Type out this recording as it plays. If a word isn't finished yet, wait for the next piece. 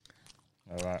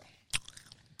All right.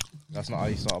 That's not how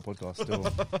you start a podcast.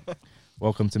 Still.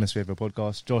 Welcome to Misbehaviour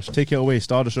podcast. Josh, take it away.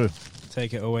 Start the show.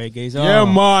 Take it away, geezer. Yeah,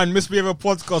 man. Misbehaviour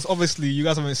podcast. Obviously, you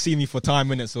guys haven't seen me for 10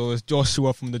 minutes, so it's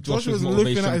Joshua from the Joshua's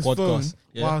Motivation podcast.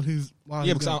 While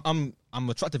Because I'm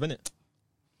attractive, innit?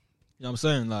 You know what I'm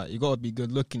saying? Like, you gotta be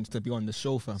good looking to be on the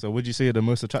show, fam. So, would you say you're the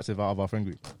most attractive out of our friend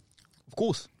group? Of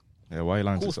course. Yeah, why are you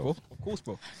lying Of course, to bro. yourself? Of course,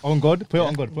 bro. On God? Put it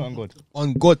on God. Put it on God.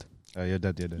 On God. You're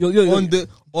dead. You're dead. You're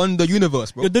On the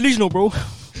universe, bro. You're delusional, bro.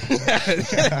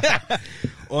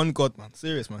 On God, man.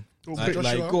 Serious, man. Like,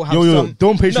 go have Yo, some...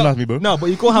 don't patronize me, bro. No, but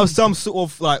you gotta have some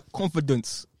sort of, like,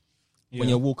 confidence when Yeah.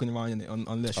 you're walking around in it,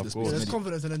 unless you're Of just course. there's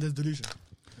confidence and then there's delusion.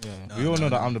 Yeah. We all know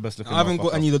that I'm the best looking. I haven't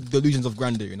got motherfucker. any delusions of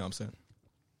grandeur, you know what I'm saying?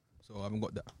 So I haven't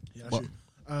got that. Yeah, But-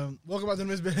 true. Welcome back to the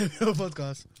Misbehaviour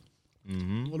podcast.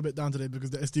 Mm-hmm. I'm a bit down today because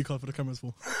the SD card for the camera's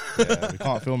full. Yeah, we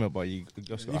can't film it, but you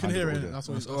just You can hear it. audio. That's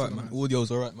what It's that's alright, what man.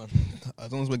 Audio's alright, man.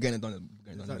 As long as we're getting it done.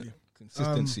 Exactly.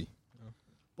 Consistency.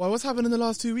 Well, what's happened in the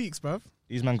last 2 weeks, bruv?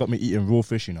 These man got me eating raw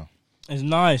fish, you know. It's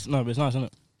nice. No, but it's nice, isn't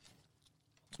it?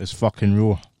 It's fucking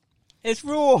raw. It's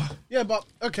raw. Yeah, but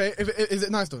okay. Is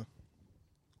it nice though?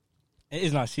 It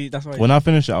is nice. See, that's why. When I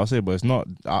finish it, I'll say, but it's not.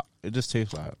 It just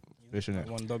tastes like fish, innit?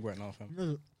 one dog right now,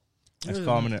 fam. It's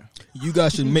calm, innit? You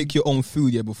guys should make your own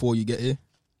food, yeah, before you get here,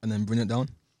 and then bring it down,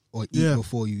 or eat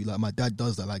before you. Like my dad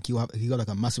does that. Like he got like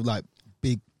a massive, like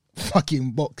big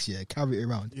fucking box, yeah. Carry it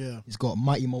around. Yeah. He's got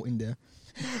Mighty Malt in there.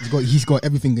 He's got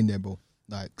everything in there, bro.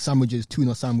 Like sandwiches,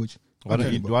 tuna sandwich. Why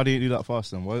don't you bro. do that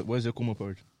fast then? Where's your korma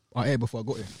porridge? I ate it before I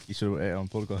got here. You should have ate it on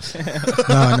podcast.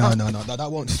 No.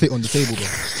 That won't fit on the table, bro.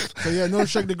 So yeah, no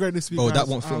Shake the Great this week. Oh, guys. that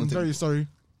won't fit on I'm the very sorry.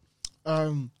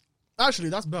 Actually,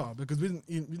 that's better because we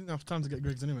didn't have time to get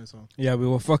Greg's anyway. So Yeah, we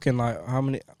were fucking like how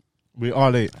many? We are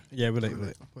late. Yeah, we're late.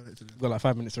 Quite late today. We got like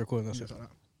 5 minutes to record. And that's Just it. like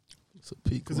that. It's a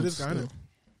peak. Because it is guy, innit?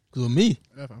 Because of me.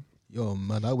 Yeah, fam. Yo,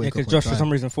 man, I Yeah, wake up. because on Josh for time. some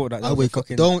reason thought that. I there was wake up.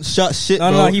 fucking, Don't shut shit,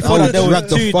 No, bro. he I thought will that there was drag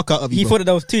the two- fuck out of you. He bro. thought that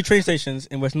there was 2 train stations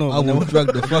in West North. I will drag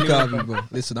the fuck out of you, bro.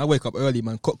 Listen, I wake up early,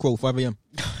 man. Cock crow, 5 a.m.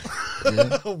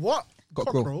 Yeah. What? Cock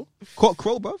Cock crow. roll? Cock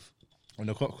crow, bruv. When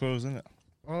the cock crows, innit?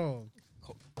 Oh.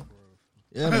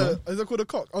 Yeah, man. Is it called a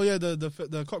cock? Oh yeah,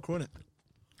 the cock crow, innit?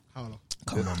 How long?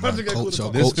 Come on, How'd man. you get called a Culture,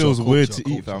 cock? This culture, feels culture, weird to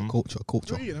culture, eat, fam. Culture.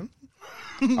 You're eating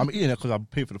them. I'm eating it because I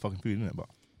paid for the fucking food, innit? But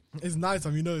It's nice,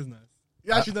 fam. You know it's nice.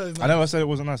 You actually know it's nice. I never said it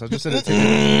wasn't nice. I just said it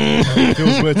it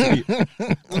feels weird to eat.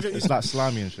 We'll get used It's to like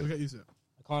slimy and shit. We'll get used to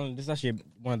it. This is actually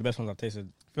one of the best ones I've tasted.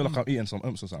 I feel like I'm eating some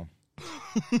umps or something.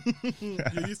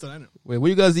 You're used to that, innit? Wait, what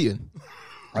you guys eating?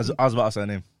 I was about to say a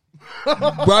name.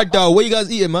 Brother, what you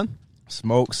guys eating, man?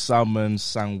 Smoked salmon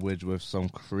sandwich with some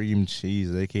cream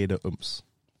cheese, aka the umps.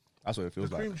 That's what it feels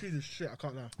The like. cream cheese is shit. I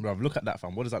can't lie. Bruv, look at that,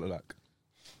 fam. What does that look like?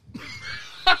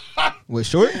 Wait,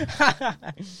 sure?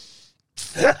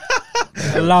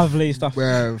 Lovely stuff.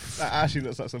 Bruv. That actually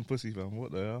looks like some pussy, fam.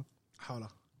 What the hell? Howler.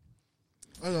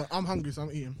 I don't know, I'm hungry, so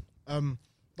I'm eating.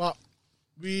 But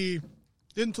we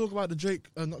didn't talk about the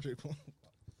not Drake Paul.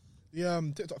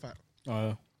 The TikTok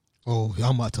fight. Oh,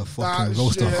 I'm about to fucking That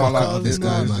roast the shit fuck out was of this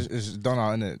guy, nuts. man. It's done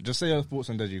out, innit? Just say your thoughts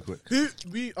on Deji quick.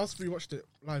 Us three watched it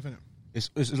live, innit?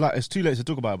 It's like it's too late to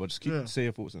talk about it, but just say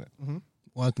your thoughts on it.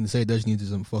 All I can say, Dej needs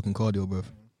some fucking cardio, bruv.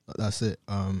 That's it.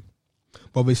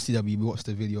 But obviously, that we watched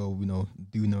the video, you know,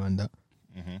 Duna and that,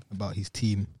 about his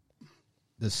team.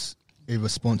 This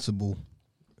irresponsible,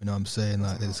 you know what I'm saying?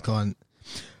 Like, they just can't.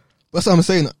 That's what I'm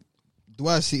saying. The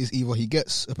way I see it is either he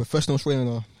gets a professional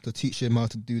trainer to teach him how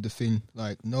to do the thing.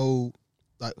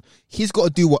 He's got to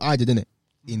do what I did, innit?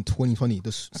 In 2020.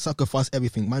 Just sacrifice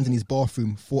everything. Man's in his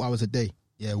bathroom 4 hours a day.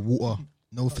 Yeah, water.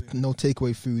 No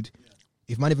takeaway food.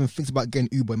 If man even thinks about getting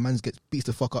Uber, man beats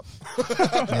the fuck up.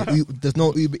 There's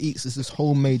no Uber Eats. It's just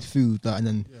homemade food. And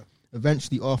then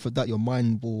eventually after that, your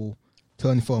mind will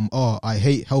turn from, I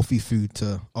hate healthy food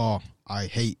to, I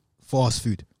hate fast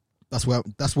food. That's where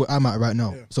I'm at right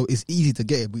now. Yeah. So it's easy to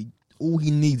get it, but all he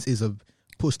needs is a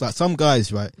push. Like some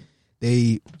guys, right?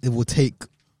 It will take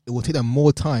them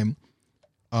more time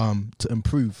to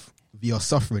improve via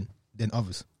suffering than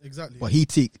others. Exactly. But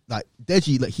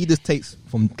Deji, he just takes,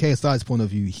 from KSI's point of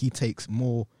view, he takes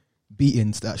more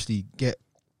beatings to actually get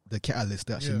the catalyst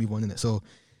to actually move on in it. So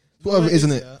whatever it is,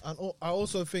 isn't it? And I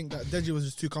also think that Deji was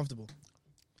just too comfortable.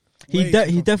 He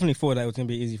definitely thought that it was going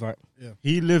to be an easy fight. Yeah.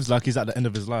 He lives like he's at the end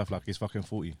of his life, like he's fucking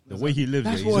 40. The way he lives,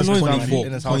 That's he's what just annoys me,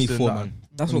 in his house doing 24, nothing. man.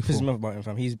 That's what 24. pisses me off about him,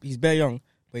 fam. He's bare young,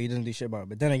 but he doesn't do shit about it.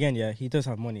 But then again, he does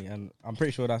have money, and I'm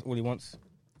pretty sure that's all he wants.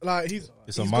 Like It's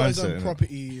he's a got his mindset, own innit?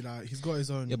 property. Like he's got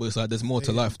his own. Yeah, but it's like there's more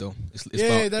to life though. It's Yeah,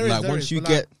 about, there is, like there once is, you but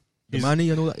get the He's- money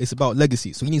and all that, it's about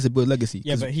legacy. So he needs to build legacy.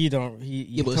 Yeah, but he don't.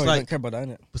 He but it's don't like- care about that,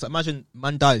 innit? But imagine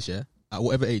man dies, yeah, at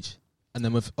whatever age, and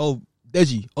then with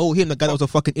Deji. Oh, him, the guy that was a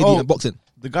fucking idiot in boxing.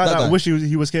 The guy That that guy. wish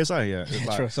he was KSI. Yeah, it's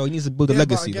like, True. So he needs to build a Yeah, but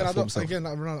legacy again, for himself. again,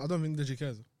 like Ronaldo, I don't think Deji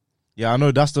cares. yeah, I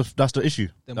know that's the issue.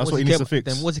 Then That's what's what he needs to care fix.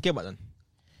 about- Then what's he care about then?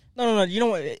 No. You know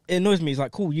what? It annoys me. It's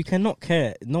like, cool, you cannot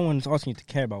care. No one's asking you to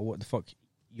care about what the fuck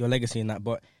your legacy in that,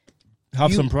 but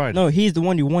Have some pride. No, he's the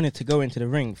one who wanted to go into the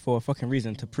ring for a fucking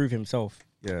reason to prove himself.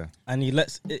 Yeah. And he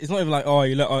lets. It's not even like, oh,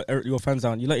 you let your fans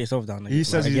down. You let yourself down. He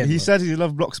says he says he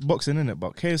loves boxing, innit?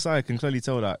 But KSI can clearly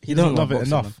tell that he don't doesn't love love it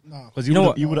boxing, enough. No. Because You know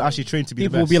what? he would have actually trained to be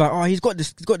People the will best. be like, oh, he's got the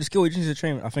skill. He just needs to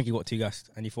train. I think he got too gassed,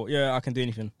 and he thought, yeah, I can do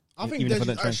anything. I think even if I Deji's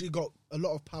don't train. actually got a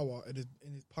lot of power in his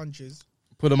punches.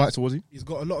 Put the mic towards you. He's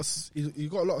got a lot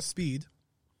of speed.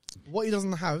 What he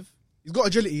doesn't have, he's got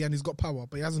agility and he's got power,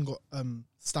 but he hasn't got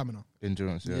stamina.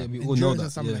 Endurance, yeah. we all know Endurance that.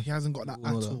 and stamina, Yeah. he hasn't got that We all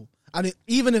at know that. all. And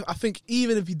even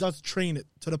if he does train it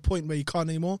to the point where he can't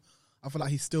anymore, I feel like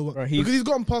he's still Bro, because he's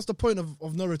gotten past the point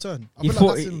of no return. I He feel thought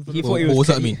like that's him. he thought he was. What's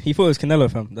that mean? He thought it was Canelo,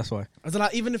 fam. That's why. As in,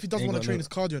 like, even if he doesn't Ain't want to got train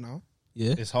no- his cardio now,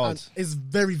 Yeah. It's hard. and it's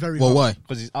very, very Well, hard. why?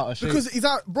 Because he's out of shape. Because he's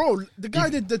out, bro. The guy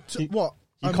did what?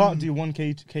 he can't do 1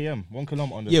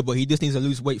 kilometer on the... Yeah, but he just needs to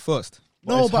lose weight first.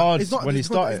 But it's hard it's not when he it's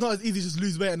not, started. it's not as easy to just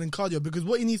lose weight and then cardio because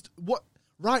what he needs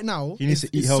right now He needs to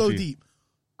eat is so healthy. deep.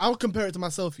 I'll compare it to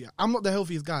myself here. I'm not the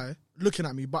healthiest guy looking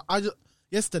at me, but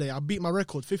yesterday I beat my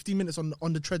record 15 minutes on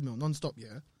the treadmill non-stop,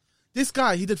 yeah. This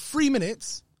guy, he did 3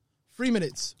 minutes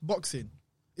boxing.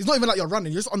 It's not even like you're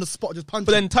running, you're just on the spot just punching.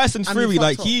 But then Tyson And he Fury, fucked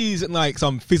like, up. he isn't like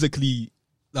some physically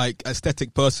like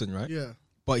aesthetic person, right? Yeah.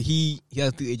 But he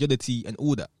has the agility and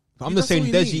all that. But I'm Yeah, just that's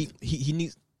saying, all you Deji, he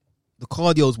needs the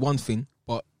cardio is one thing,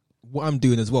 but what I'm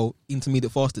doing as well,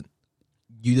 intermediate fasting.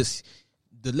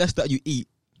 The less that you eat,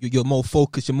 you're more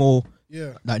focused, you're more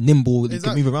Yeah. like nimble, you can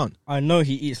Exactly. move around. I know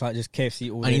he eats like just KFC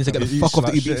all And day. he needs to fam. get the He fuck eats off the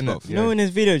like Uber shit, Eats, innit? bro. Yeah. You know, in his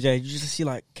video, Jay, you just see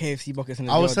like KFC buckets in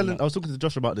his I was yard and that. talking to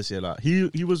Josh about this year. Like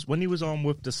he was when he was on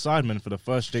with the Sidemen for the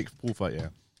first Jake Paul fight. Yeah,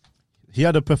 he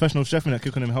had a professional chef in there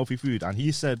cooking him healthy food, and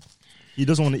he said he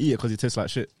doesn't want to eat it because it tastes like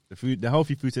shit. The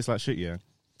healthy food tastes like shit. Yeah, and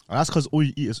that's because all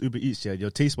you eat is Uber Eats. Yeah,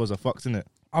 your taste buds are fucked, innit?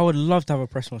 I would love to have a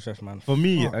personal chef, man. For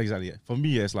me, Fuck. exactly. Yeah. For me,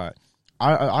 yeah, it's like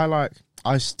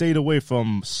I stayed away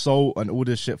from salt and all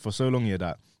this shit for so long. Yeah,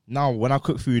 that now when I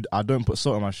cook food, I don't put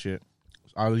salt on my shit.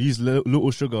 I use little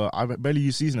sugar. I barely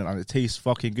use seasoning, and it tastes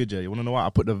fucking good. Yeah, you wanna know why? I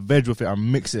put the veg with it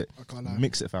and mix it. I can't lie.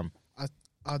 Mix it, fam.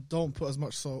 I don't put as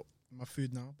much salt in my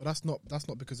food now, but that's not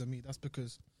because of me. That's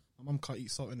because my mum can't eat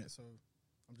salt in it, so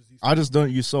I'm just used to I just don't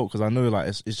use salt because I know like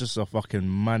it's just a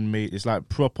fucking man-made. It's like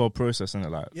proper processing it,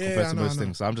 like Yeah, compared I to know, most I know.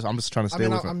 things. So I'm just trying to I stay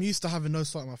mean, away from it. I'm used to having no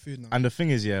salt in my food now. And the thing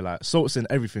is, yeah, like salt's in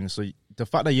everything. So the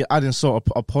fact that you're adding salt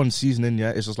upon seasoning, yeah,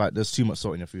 it's just like there's too much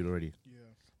salt in your food already. Yeah.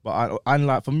 But and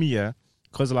like for me, yeah,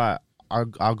 because like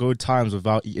I'll go times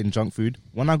without eating junk food.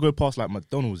 When I go past like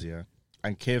McDonald's, yeah,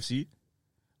 and KFC,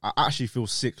 I actually feel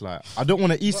sick. Like I don't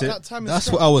want to eat But it. that time is That's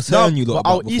scrap. what I was telling you lot but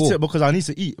I'll about eat before. it because I need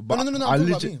to eat. But No, I I'm talking about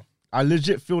legit, me. I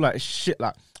legit feel like shit.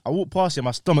 Like I walk past here,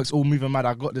 my stomach's all moving mad.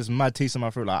 I got this mad taste in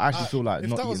my throat. Like I actually feel like if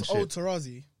not that eating was shit. old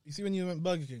Tarazi, you see when you went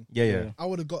Burger King, Yeah. I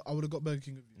would have got Burger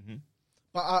King with you. Mhm.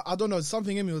 But I don't know,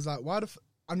 something in me was like, why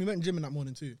and we went gym in that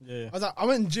morning too. Yeah. I was like, I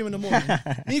went gym in the morning.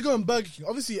 Me going Burger King.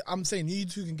 Obviously, I'm saying you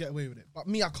two can get away with it, but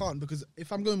me, I can't because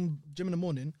if I'm going gym in the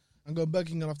morning and going Burger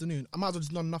King in the afternoon, I might as well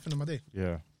just nothing in my day.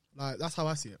 Yeah. Like that's how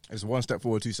I see it. It's one step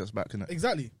forward, 2 steps back, isn't it?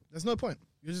 Exactly. There's no point.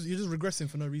 You're just regressing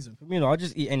for no reason. For me, I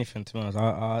just eat anything. To be honest,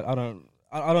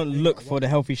 I don't look for the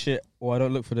healthy shit or I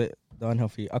don't look for the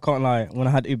unhealthy. I can't lie. When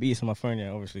I had Uber Eats on my phone,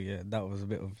 yeah, obviously, yeah, that was a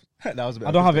bit of. That was a bit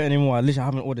I don't have it anymore. I literally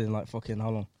haven't ordered in like fucking how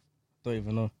long? Don't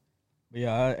even know. But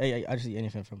yeah, I just eat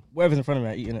anything from whatever's in front of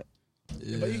me. I eat it.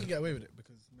 Yeah, but you can get away with it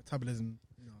because metabolism.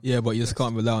 You know, Yeah, but you just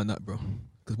can't rely on that, bro.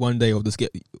 Because one day I'll just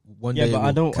get one Yeah, day. but it I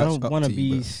will don't catch up want to to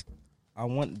you, be. bro. I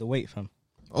want the weight, fam.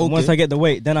 Okay. And once I get the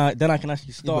weight, then I can actually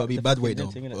Yeah, start. but it'll be the bad fucking weight though.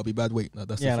 thing, innit? It'll be bad weight. No,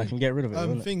 that's Yeah, and the I thing. can get rid of it.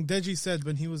 wouldn't it? thing Deji said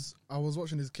when I was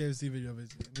watching his KFC video of his,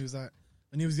 and he was like,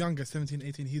 when he was younger, 17,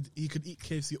 18, he could eat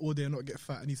KFC all day and not get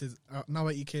fat. And he says, now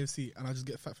I eat KFC and I just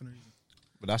get fat for no reason.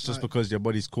 But that's just Like- because your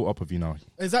body's caught up with you now.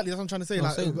 Exactly, that's what I'm trying to say. No,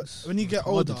 Like same. when you get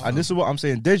Hard older, to And this is what I'm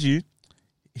saying. Deji,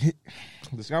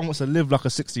 this guy wants to live like a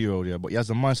 60-year-old, yeah, but he has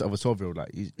the mindset of a 12-year-old.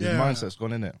 Like his Yeah. mindset's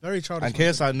gone in it. very childish. And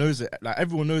KSI knows it. Like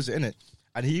everyone knows it in it.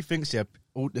 And he thinks, yeah,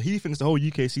 he thinks the whole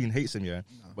UK scene hates him, yeah.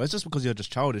 But it's just because you're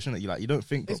just childish, isn't it? You don't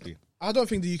think It's- properly. I don't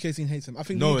think the UK scene hates him. I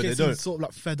think No, the they UK scene don't. is sort of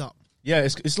like fed up. Yeah,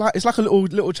 it's like a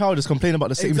little child just complaining about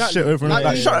the same Exactly. shit over and over. Like,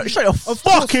 Like, yeah. shut your Of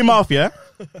fucking course. mouth, yeah,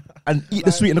 and eat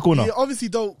the Like, sweet in the corner. You obviously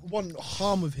don't want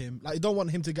harm with him. Like you don't want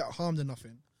him to get harmed or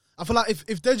nothing. I feel like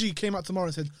if Deji came out tomorrow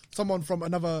and said someone from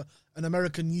an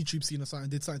American YouTube scene or something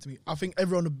did something to me, I think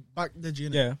everyone would back Deji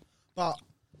in it. Yeah. But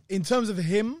in terms of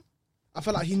him, I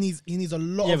feel like he needs a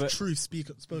lot Yeah, of but truth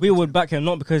spoken. We would back him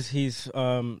not because he's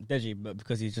deji, but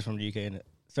because he's just from the UK, innit?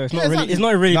 So it's Yeah, not really. exactly. It's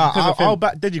not really. Nah, because of him. I'll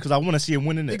back Deji because I want to see him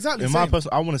win, innit? Exactly, In my same.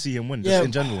 personal, I want to see him win, Yeah, just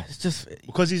in general. It's just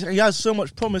Because he has so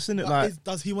much promise in it. Like,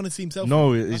 does he want to see himself?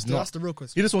 no, That's he's the- not. That's the real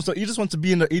question. He just wants to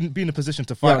be in a position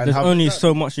to fight. yeah. and There's have, only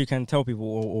so much you can tell people,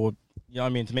 or you know what I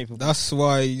mean, to make people. That's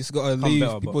why you just gotta Become leave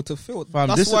better, people to feel. Fam,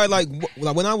 That's this why, is- like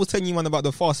when I was telling you, man, about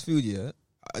the fast food, yeah,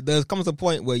 there comes a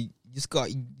point where you just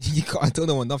got you can't tell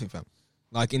no one nothing, fam.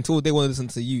 Like until they want to listen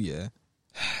to you, yeah,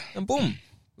 and boom,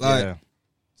 like yeah.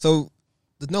 so.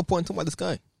 There's no point in talking about this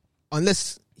guy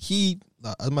unless he,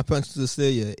 like, as my parents used to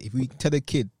say, yeah, if we tell a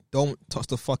kid don't touch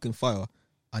the fucking fire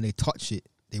and they touch it,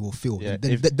 they will feel. Yeah,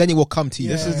 Then it will come to you.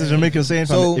 This is the Jamaican saying,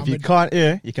 fam, So- if you can't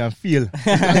hear, you can feel.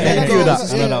 There you Feel go. that.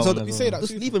 So- I know that so one as we well. say that.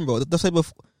 just leave him, bro. That's like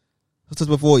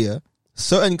before, yeah.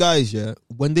 Certain guys, yeah,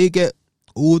 when they get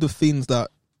all the things that,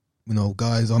 you know,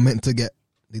 guys are meant to get,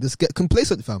 they just get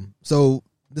complacent, fam. So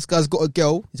this guy's got a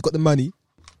girl, he's got the money,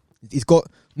 he's got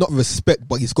not respect,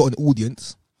 but he's got an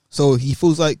audience. So he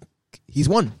feels like he's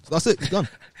won. So that's it, he's done.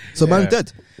 So Yeah. man's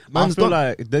dead. Man's I feel done.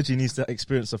 like Deji needs to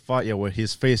experience a fight, yeah, where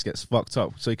his face gets fucked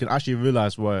up, so he can actually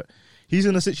realize where he's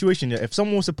in a situation. Yeah, if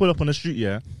someone wants to pull up on the street,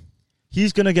 yeah,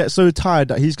 he's gonna get so tired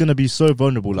that he's gonna be so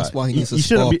vulnerable. That's like, why he needs to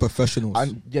shouldn't spar be. professionals.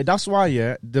 And yeah, that's why,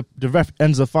 yeah, the ref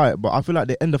ends the fight, but I feel like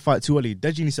they end the fight too early.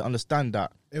 Deji needs to understand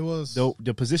that It was.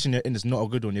 the position you're in is not a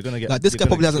good one. You're gonna get Like this you're guy gonna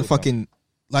probably get hasn't killed, fucking,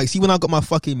 like, see when I got my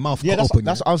fucking mouth fam. Yeah, cut that's open.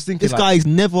 that's yeah? what I was thinking. This like, guy's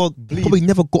never, bleed. probably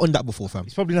never gotten that before, fam.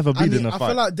 he's probably never I bleeding in a feel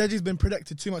fight. like Deji's been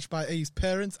protected too much by his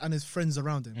parents and his friends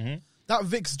around him. Mhm. That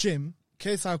Vic's gym,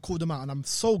 KSI called him out, and I'm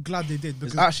so glad they did It's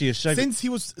because actually a shame. since he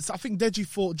was, I think Deji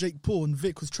fought Jake Paul and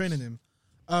Vic was training him.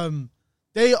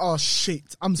 They are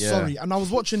shit. I'm Yeah. sorry. And I was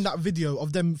watching that video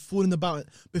of them falling about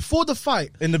before the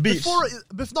fight. In the beach.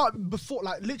 Before,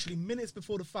 like literally minutes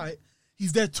before the fight,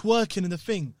 he's there twerking in the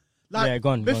thing. Like Yeah, go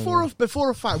on, before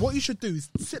a fight, what you should do is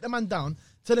sit the man down,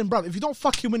 tell him, bruv, if you don't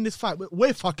fucking win this fight,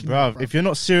 we're fucking. Bruv, if you're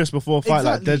not serious before a fight,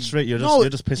 like dead straight, you're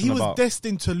just pissing he was about.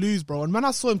 destined to lose, bro. And when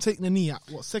I saw him taking the knee at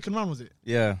what second round was it?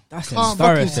 Yeah. That's Calm,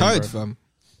 embarrassing, Fucking tired, bro. fam.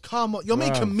 Come on, you're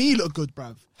Bruv. making me look good,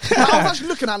 bruv. Like, I was actually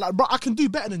looking at like, bro, I can do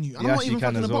better than you, and You I'm not actually even can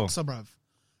fucking a as well. boxer, bruv.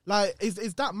 Like,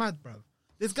 is that mad, bruv?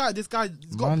 This guy, he's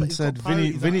got. Man he's said, got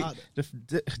Vinny, priorities out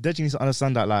Deji needs to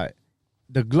understand that, like,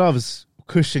 the gloves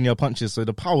cushion your punches, so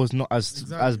the power is not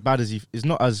as bad as it's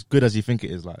not as good as you think it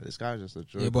is. Like, this guy's just a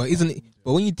joke. Yeah, but isn't it?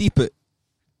 But when you deep it,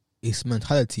 it's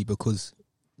mentality because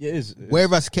Yeah, it is.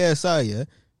 whereas KSI, yeah,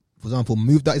 for example,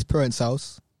 moved out his parents'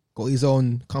 house, got his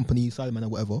own company, Sideman or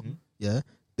whatever, yeah,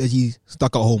 then he's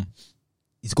stuck at home.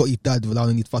 He's got his dad relying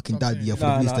on his fucking Stop dad, saying yeah, it. for the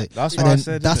Nah, police nah. state. That's And why I then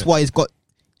said. that's innit? why he's got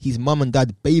his mum and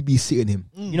dad babysitting him.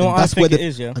 You know what that's I think where it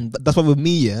is, yeah. And that's why with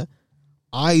me, yeah,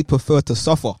 I prefer to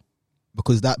suffer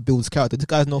because that builds character. This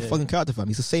guy's no Yeah. fucking character, fam.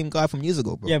 He's the same guy from years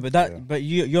ago, bro. Yeah, but Yeah. but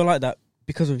you're like that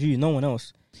because of you, no one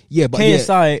else. yeah, but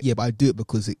KSI, yeah, but I do it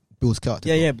because it builds character.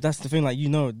 yeah, bro. yeah, but that's the thing. Like, you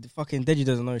know, the fucking Deji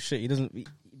doesn't know shit. He doesn't.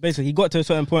 Basically, he got to a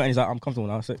certain point and he's like, I'm comfortable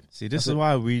now. So See, this That's is it.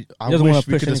 why I doesn't wanna wish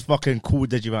we push could just any- fucking call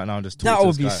Deji right now and just talk that to would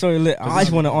this be guy. so lit. I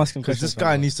just want to ask him Because questions. this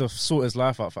guy needs to sort his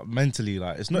life out mentally.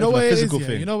 Like, it's not You know even where a it is, physical yeah?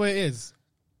 thing. You know where it is?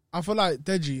 I feel like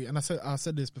Deji, and I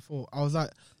said this before. I was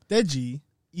like, Deji,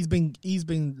 he's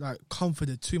been like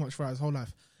comforted too much throughout his whole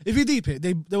life. If you deep it,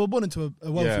 they were born into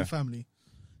a wealthy Yeah. family.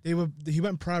 He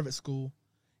went private school.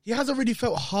 He hasn't really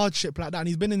felt hardship like that, and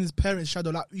he's been in his parents'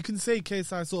 shadow. Like, you can say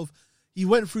KSI sort of, he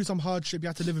went through some hardship. He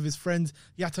had to live with his friends.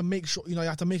 He had to make sure, he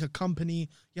had to make a company.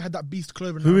 He had that beast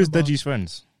clothing. Who I is remember. Deji's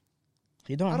friends?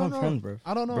 He don't I don't have know. friends, bro.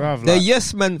 I don't know. Bruv, They're like,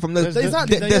 yes men from the.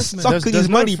 Exactly, They're they're yes men. sucking there's his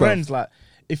no money, bro. friends. Like,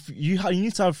 if you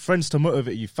need to have friends to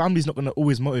motivate you. Family's not gonna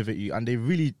always motivate you, and they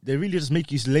really just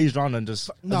make you laze around and just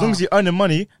Nah. as long as you're earning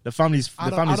money, the family's I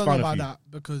don't fine know with about you. that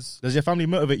because Does your family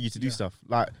motivate you to do stuff?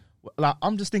 Like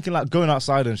I'm just thinking like going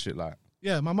outside and shit. Like,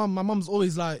 yeah, my mum's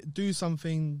always like, do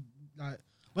something. Like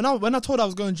when I told her I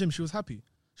was going gym, she was happy.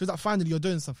 She was like, finally you're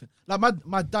doing something. Like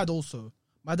my dad also.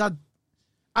 My dad,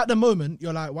 at the moment,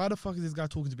 you're like, why the fuck is this guy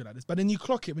talking to me like this? But then you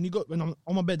clock it when I'm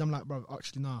on my bed. I'm like, bro,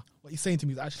 actually nah. What you're saying to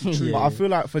me is actually true. Yeah. but I feel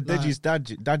like for Like- Deji's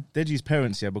Deji's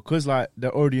parents, yeah, because like they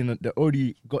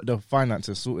already got the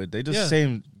finances sorted. They just Yeah.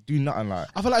 saying do nothing. Like,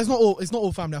 I feel like it's not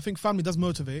all family. I think family does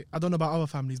motivate. I don't know about other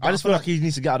families. But I just feel like he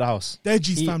needs to get out of the house.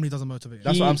 Deji's He- family doesn't motivate.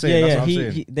 That's what I'm saying. Yeah, That's yeah.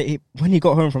 what I'm saying. When he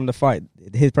got home from the fight,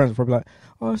 his parents were probably like,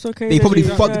 "Oh, it's okay." They probably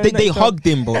Deji, fucked. They next time." hugged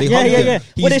him, bro. They Yeah, hugged yeah, him. yeah.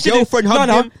 His Well, they should've- girlfriend hugged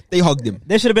no. him. They hugged him.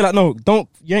 They should have been like, "No, don't.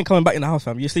 You ain't coming back in the house,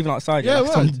 fam. You're sleeping outside. Yeah, Yeah,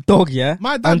 like some word. dog, yeah.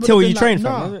 My dad Until would've you been train,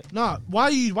 like, fam. Nah. Why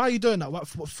are you doing that? What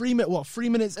 3 minutes? 3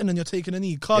 minutes in and you're taking a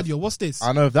knee? Cardio. What's this?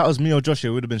 I know if that was me or Josh, it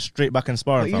would have been straight back in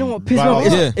sparring. But you fam. know what pisses Right me off?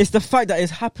 after. Yeah. It's the fact that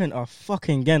it's happened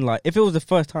fucking again. Like, if it was the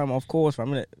first time, of course, fam,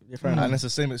 innit? Your friend. And it's the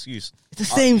same excuse. It's the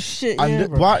same shit, And yeah,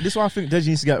 bro. this is why I think Deji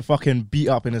needs to get fucking beat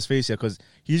up in his face here, because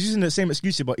he's using the same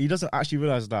excuse here, but he doesn't actually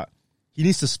realize that he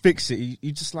needs to fix it.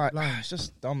 He just like, it's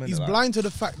just dumb. He's innit, like. blind to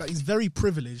the fact that he's very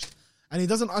privileged and he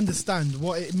doesn't understand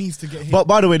what it means to get hit. But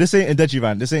by the way, this ain't a Deji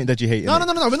van. This ain't Deji hating. No, it.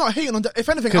 we're not hating on. If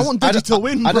anything, I 'Cause want Deji to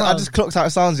win. I bruv. just clocked how it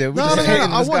sounds here. We No, just no, hating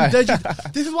I this want guy.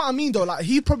 Deji. This is what I mean, though. Like,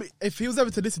 he probably, if he was ever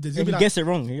to listen to this, he'd If be he like, gets it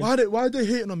wrong, yeah. why are they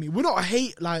hating on me? We're not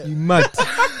hate, like, You mad?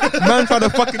 Man tried to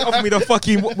fucking offer me the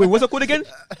fucking wait. What's it called again?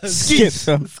 Skips,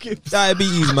 fam. skip.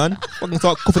 Diabetes, man. Fucking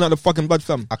start coughing out the fucking blood,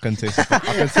 fam. I can taste it. I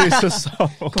can taste the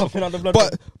soul. Coughing out the blood.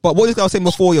 But what this guy was saying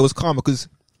before, yeah, was karma. Because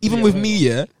even with me,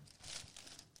 yeah,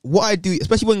 what I do,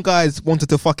 especially when guys wanted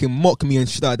to fucking mock me and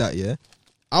shit like that, yeah,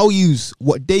 I'll use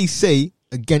what they say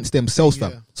against themselves,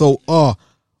 fam. Yeah. So,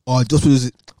 just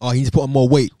because he needs to put on more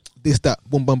weight, this, that,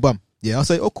 boom, bum, bum. Yeah, I'll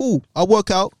say, oh, cool, I'll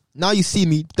work out. Now you see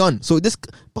me, done. So this,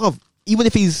 bruv, even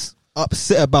if he's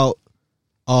upset about,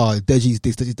 Deji's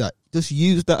this, Deji's that, just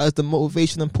use that as the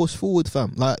motivation and push forward,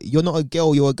 fam. Like, you're not a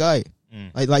girl, you're a guy.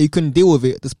 Like you can deal with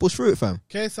it, just push through it, fam.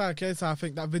 KSI, I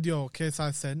think that video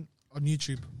KSI sent on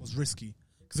YouTube was risky.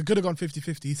 Because it could have gone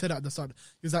 50-50. He said at the start,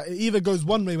 he was like, it either goes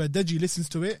one way where Deji listens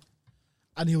to it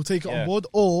and he'll take it on board,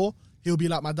 or he'll be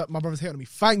like, my brother's hating on me.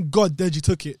 Thank God Deji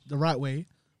took it the right way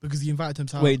because he invited him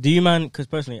to help. Wait, do you man? Because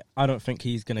personally, I don't think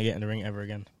he's gonna get in the ring ever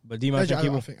again. But do you man Deji, think he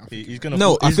will? I think He's gonna.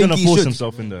 No, I he's think gonna he force should.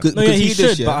 himself in there. No, yeah, he did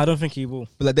should, shit, but I don't think he will.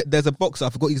 But like, there's a boxer, I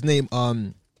forgot his name,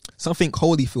 something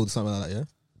Holyfield, something like that, yeah?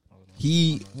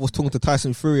 He was talking to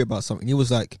Tyson Fury about something. He was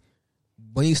like,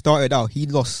 when he started out, he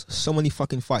lost so many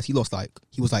fucking fights. He was like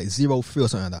 0-3 or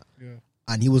something like that. Yeah.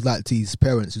 And he was like to his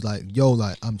parents, he's like, yo,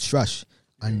 like, I'm trash.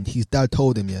 And his dad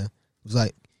told him, yeah, he was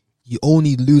like, you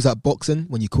only lose at boxing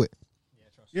when you quit.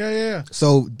 Yeah.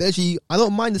 So Deji, I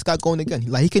don't mind this guy going again.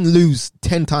 Like, he can lose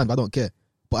 10 times, I don't care.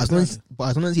 But as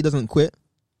long as he doesn't quit,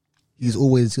 he's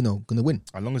always, gonna win.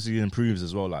 As long as he improves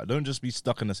as well, like don't just be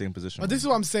stuck in the same position. But this is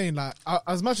what I'm saying. Like,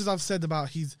 as much as I've said about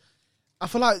I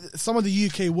feel like some of the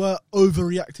UK were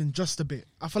overreacting just a bit.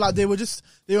 I feel like they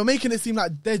were making it seem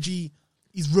like Deji,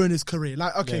 he's ruined his career.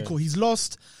 Like, okay, cool, he's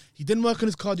lost. He didn't work on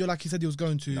his cardio like he said he was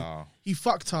going to. No. He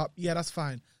fucked up. Yeah, that's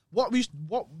fine. What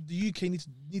the UK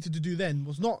needed to do then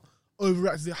was not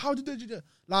overreact. How did Deji do that?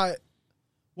 Like,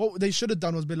 what they should have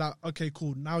done was be like, okay,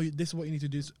 cool. Now this is what you need to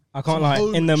do. I can't lie.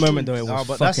 In the moment though, it was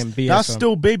but fucking BS. that's fam.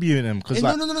 still babying him because No,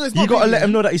 like, it's you not gotta babying let him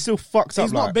him. know that he's still fucked up.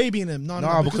 He's not babying him.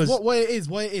 No, because what it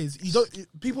is. You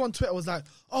don't. People on Twitter was like,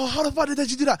 "Oh, how the fuck did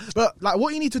you do that?" But like,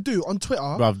 what you need to do on Twitter,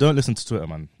 Bruv, don't listen to Twitter,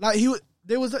 man. like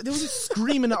there was just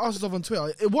screaming at us on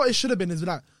Twitter. What it should have been is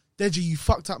like, Deji, you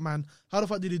fucked up, man. How the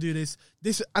fuck did you do this?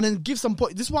 And then give some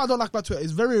point. This is what I don't like about Twitter.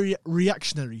 It's very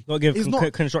reactionary. Don't give it's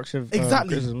constructive. Exactly.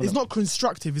 Criticism, It's innit? not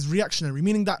constructive. It's reactionary,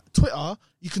 meaning that Twitter,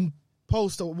 you can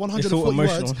post 140 It's all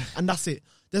words emotional. and that's it.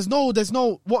 There's no.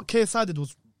 What KSI did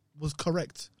was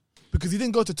correct because he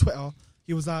didn't go to Twitter.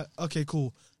 He was like, okay,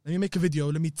 cool. Let me make a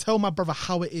video. Let me tell my brother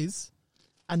how it is,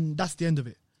 and that's the end of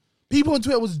it. People on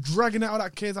Twitter was dragging it out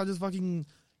that KSI just fucking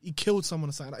he killed someone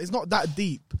or something. Like, it's not that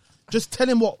deep. Just tell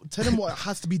him what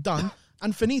has to be done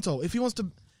and finito. If he wants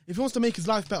to make his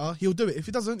life better, he'll do it. If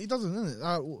he doesn't, he doesn't.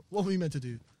 Innit? What are we meant to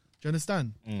do? Do you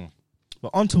understand?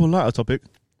 But on to a lighter topic.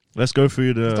 Let's go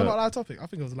through It's not a light topic. I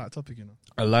think it was a light topic,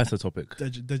 a lighter topic.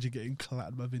 Deji getting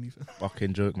clattered by Vinny.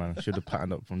 Fucking joke, man. Should have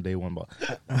patterned up from day one, but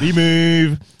we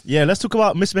move. Yeah, let's talk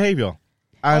about Misbehaviour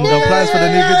and the plans for the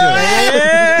new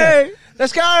video.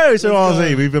 Let's go. So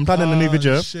Ozzy, we've been planning the new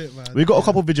video. Shit, man. We've got a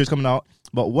couple of videos coming out,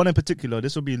 but one in particular,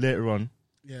 this will be later on,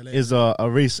 Yeah, later. is a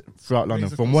race throughout London,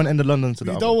 from across- one end of London to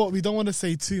the other. We don't want to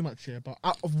say too much here, but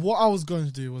what I was going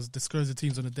to do was disclose the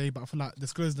teams on the day, but I feel like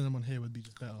disclosing them on here would be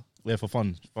just better. Yeah, for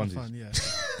fun. Funsies. Fun, yeah.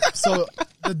 So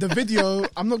the video,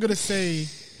 I'm just gonna say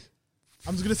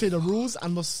the rules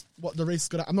and what the race is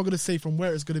gonna. I'm not gonna say from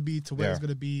where it's gonna be to where it's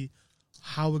gonna be,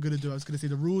 how we're gonna do it. I was gonna say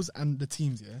the rules and the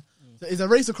teams. Yeah, so it's a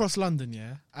race across London.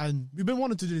 Yeah, and we've been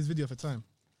wanting to do this video for time,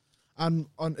 and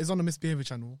it's on the Misbehaviour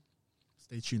channel.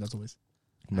 Stay tuned as always.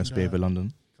 Misbehaviour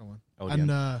London. Come on, LDN.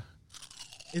 and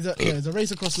it's a race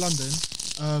across London.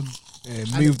 Yeah,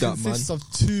 And move it that, man. consists of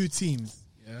 2 teams.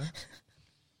 Yeah.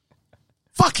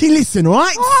 Fucking listen,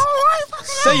 right?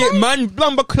 Say it, man.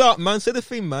 Blumber Clark, man. Say the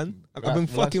thing, man. I've been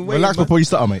fucking waiting. Relax man. before you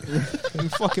start, mate. I've been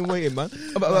fucking waiting, man.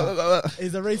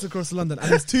 It's a race across London, and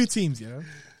there's 2 teams, yeah?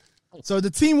 So the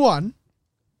team 1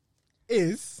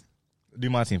 is... Do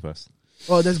my team first.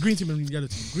 Oh, there's green team and yellow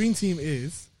team. Green team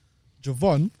is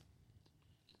Javon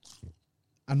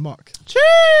and Mark.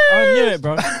 I knew it,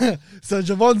 bro. So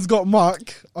Javon's got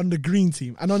Mark on the green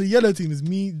team, and on the yellow team is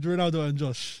me, Ronaldo, and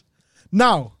Josh.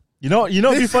 Now, You know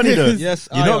what'd be funny though? Yes,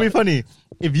 You know what'd be funny?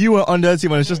 If you were on their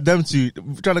team and it's just them two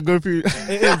trying to go through.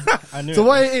 it is. I knew So it.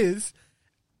 what it is,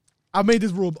 I made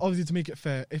this rule obviously to make it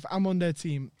fair. If I'm on their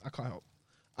team, I can't help.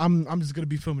 I'm just gonna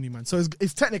be filming you, man. So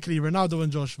it's technically Ronaldo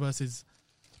and Josh versus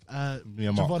Yeah,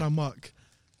 Mark. Javon and Mark.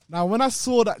 Now, when I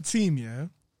saw that team, yeah,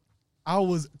 I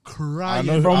was crying.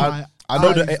 I know, from I, my I know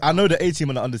eyes. the I know the A team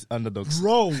and the underdogs.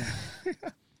 Bro,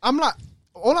 I'm like,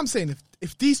 all I'm saying,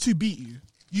 if these two beat you,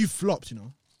 you flopped, you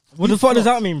know. What the fuck does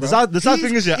that mean, bro? The sad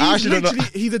thing is, yeah, I actually don't know.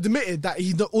 He's admitted that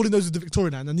all he knows is the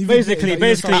Victoria line. And you've Basically,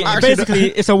 admitted that you're basically,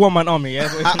 it's a one-man army. Yeah,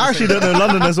 I actually don't know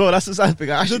London as well. That's the sad thing.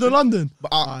 I trying actually to do London. But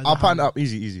I'll pan it up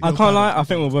easy. I can't lie. I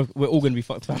think we're all gonna be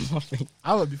fucked up. I think.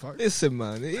 I would be fucked. Listen,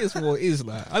 man. It is what it is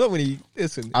like. I don't really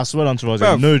listen. I swear on Rosie,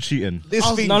 Bruv. no cheating. This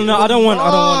thing. No, I don't want.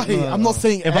 I'm not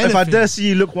saying If anything. I dare see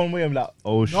you look one way, I'm like,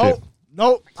 oh shit.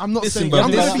 No, I'm not Listen, saying. bro,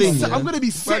 I'm this gonna be. thing, yeah. I'm gonna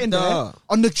be sitting there Brother.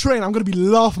 on the train. I'm gonna be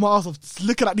laughing my ass off,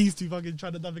 looking at these two fucking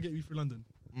trying to navigate me through London.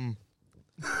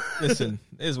 Listen,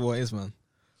 it is what it is, man.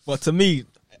 But to me,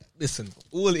 listen,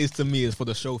 all it is to me is for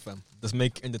the show, fam. Just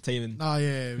make entertaining. Nah,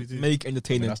 yeah, we do. Make I mean,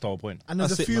 entertaining. that's the whole point. And there's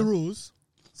That's a it, few man. rules.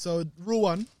 So rule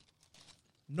 1,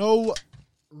 no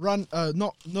run,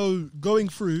 no going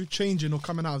through, changing or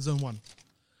coming out of zone 1.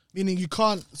 Meaning you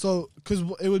can't. So because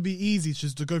it would be easy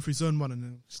just to go through zone 1 and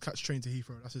then just catch train to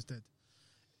Heathrow. That's just dead.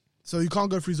 So you can't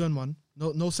go through zone 1.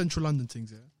 No central London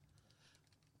things. Yeah.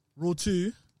 Rule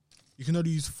 2, you can only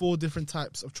use 4 different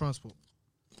types of transport.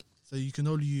 So you can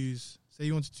only use. Say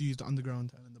you wanted to use the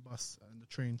underground and then the bus and the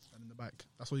train and then the bike.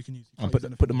 That's all you can use. You can't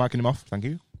use Put the mic in your mouth. Thank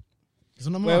you. It's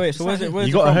on the Wait. mic. So where's it? Where's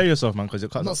You it gotta from? hear yourself, man, because it I'm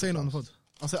cuts. not saying it on the pod.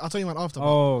 I'll tell you man after. but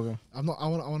Oh, okay. I'm not. I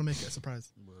want to make it a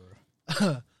surprise.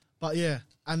 But yeah,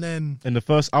 and then In the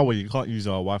first hour, you can't use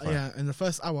our Wi-Fi. yeah, in the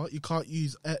first hour you can't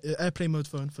use airplane mode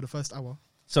phone for the first hour.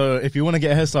 So if you want to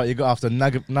get a head start, you got to have to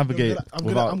navigate. I'm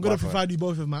without gonna Wi-Fi. provide you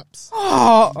both with maps.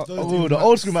 Oh, Those two Oh, the maps.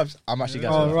 old school maps. I'm actually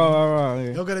oh, guessing. right.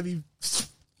 Okay. You're gonna be.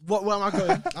 Where am I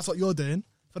going? That's what you're doing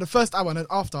for the first hour, and then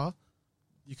after,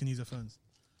 you can use your phones.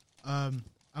 And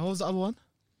what was the other one?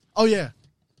 Oh yeah,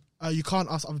 you can't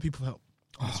ask other people for help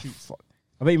on the streets. Fuck.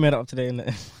 I bet you made it up today,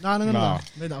 innit? No. Nah.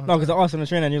 Made that up. No, because I asked on the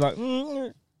train and you're like,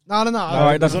 No. all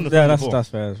right, that's on the phone before. that's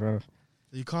fair, bro.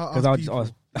 You can't Because ask I'll just people.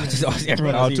 ask, I'll just ask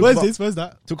everyone. I'll else. talk Where's about- this? Where's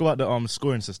that? Talk about the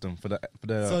scoring system for the.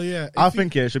 So yeah, I if you-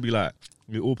 think it should be like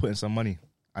we all put in some money,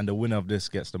 and the winner of this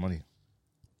gets the money.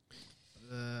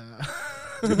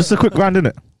 It's a quick grind, isn't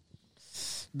it?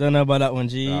 Don't know about that one,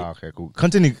 G. Okay, cool.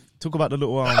 Continue. Talk about the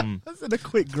little That's in a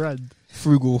quick grand.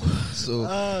 Frugal. So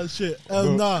Oh shit.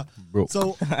 Bro. Nah. bro.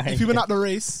 So if you win at the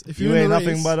race, if you, You win ain't the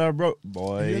nothing race, but a broke if you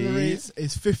win the boy. race,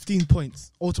 it's 15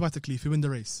 points automatically if you win the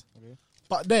race.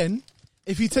 But then,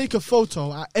 if you take a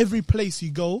photo at every place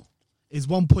you go, is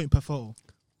 1 point per photo.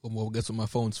 well, guess what? My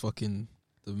phone's fucking.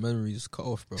 The memory is cut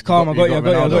off, bro. It's calm. I got you.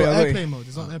 Airplane mode.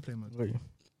 It's on airplane mode.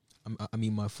 I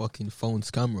mean, my fucking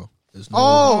phone's camera. There's no.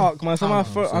 Oh, Fuck, man. So my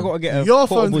phone, I gotta get a your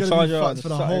phone's portable gonna charger be fucked for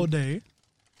the whole day.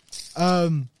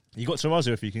 You got Terrazzo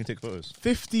if you can take photos.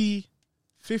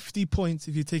 50 points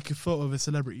if you take a photo of a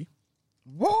celebrity.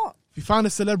 What? If you find a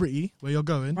celebrity where you're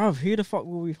going, Bruv, who the fuck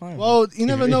will we find? well, you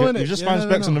never know, innit? You just You find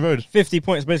never specs on know. the road. 50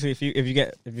 points basically. If you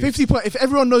get 50 points. If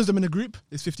everyone knows them in a group,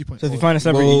 it's 50 points. So if you find a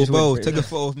celebrity, you just Whoa, win. take a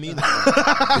photo of me.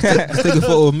 Just take a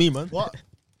photo of me, man. What?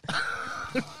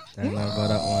 Don't know about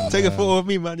that one. Take a photo of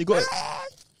me, man. You got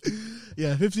it.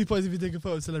 Yeah, 50 points if you take a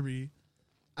photo of a celebrity.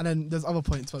 And then there's other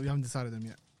points, but we haven't decided them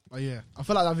yet. But yeah, I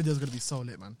feel like that video is going to be so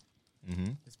lit, man.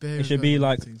 Mm-hmm. It's behavior It should be going on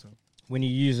like- the scenes, man. When you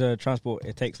use transport,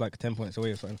 it takes like 10 points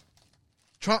away or something.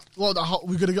 We're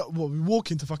going to go, we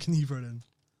walk into fucking Heathrow then.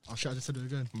 Oh shit, I just said it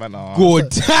again. But nah. Good.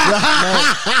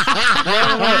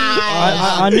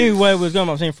 I knew where it was going.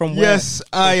 But I'm saying from where. Yes,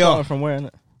 I It started am. From where,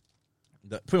 innit?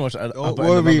 Pretty much. Don't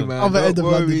worry, man. Other end Don't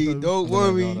of London, worry. fam. Don't No,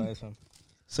 worry. that is, fam.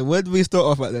 So where do we start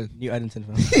off at then? New Addington,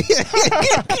 fam.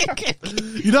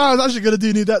 You know, I was actually going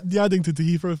to do the Addington to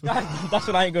Heathrow. Fam. That's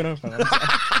what I ain't going on, fam.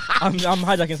 I'm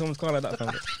hijacking someone's car like that,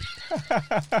 fam.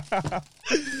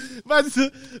 Man's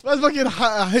fucking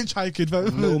hitchhiking, fam.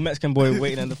 Little Mexican boy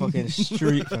waiting in the fucking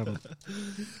street, fam. Can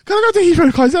I go to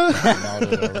Heathrow, Kaiser?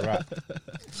 Nah,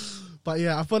 But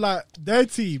yeah, I feel like their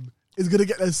team is gonna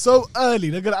get there so early.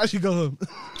 They're gonna actually go home.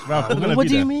 Bruv, we're gonna What be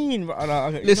do you there. mean? Bro?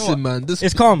 Like, you know Listen, what? man.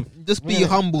 It's calm. Just be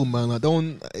humble, man. Like,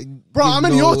 don't. Bro, give I'm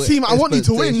in no your team. I want you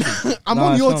to win. expectation. I'm Nah,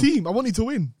 on it's your not. team. I want you to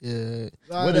win. Yeah.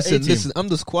 We're the Listen, A-team. listen. I'm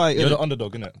just quiet. You're innit? the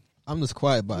underdog, innit? I'm just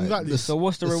quiet about Exactly. it. So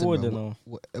what's the reward then? Though?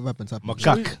 Whatever happens, happens.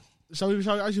 Macaque. Shall we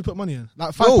actually put money in?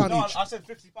 Like No. £5 each. I said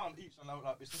 £50 each. And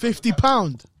like, £50.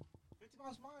 £50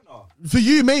 minor. For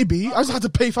you, maybe. I just had to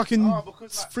pay fucking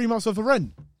Because, like, 3 months worth of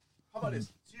rent. how about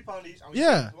this? £2 each. And we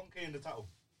Yeah. spend 1K in the title.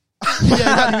 Yeah,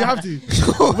 exactly. You have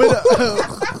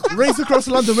to. Race across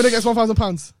London, winner gets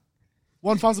 £1,000.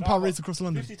 £1,000 race across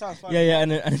London. 50 times 5. Yeah,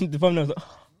 and the problem was,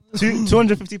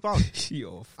 £250.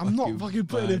 Yo, I'm not fucking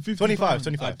putting in 50 25.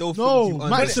 I don't No, think you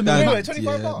maximum. understand, Wait,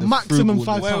 25 pounds. the Maximum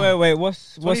frugalness. £5. wait.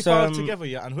 What's 25 together,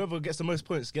 yeah, and whoever gets the most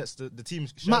points gets the team.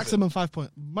 shares it. Maximum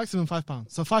Maximum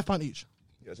 £5. So £5 each.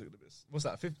 Yeah, look at this. What's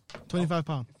that?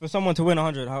 £25. for someone to win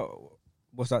 100?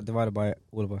 What's that divided by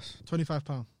all of us?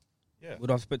 £25.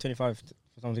 Would I have to put 25 for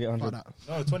someone to get Fuck 100?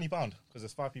 that. No, £20 because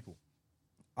there's 5 people.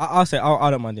 I'll say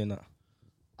I don't mind doing that.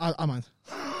 I mind.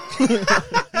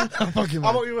 I fucking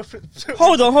How mind. about you?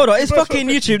 Hold on. It's fucking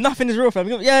YouTube. Nothing is real, fam.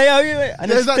 Yeah. And Yeah,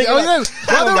 then exactly. stick it like-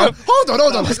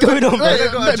 Hold on. What's going on, bro? I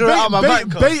gotta draw it out my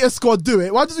bank card. Beta squad do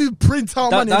it. Why don't you print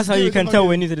out money? That's how and you just give can it tell to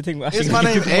we're new to the thing. Is my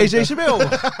name AJ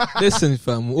Shabil? Listen,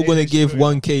 fam, we're gonna give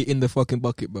 1K in the fucking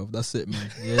bucket, bro. That's it, man.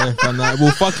 Yeah, fam. Like,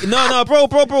 we'll no,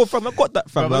 bro, fam. I got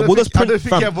that, fam. Like, we'll just I print, don't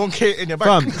think you fam. have 1K in your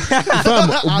bank.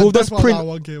 Fam, we'll just print.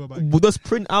 1K in my bank. We'll just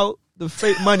print out the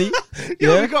fake money.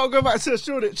 Yo, Yeah, we gotta go back to the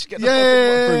Shoreditch. Get the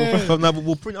Yeah. fam. Now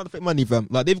we'll print out the fake money, fam.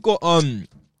 Like they've got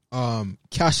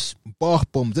cash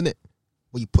bath bombs, innit?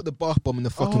 Where you put the bath bomb in the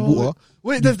fucking water.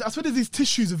 Wait, I swear there's these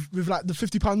tissues with like the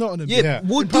 £50 note on them. Yeah, Yeah.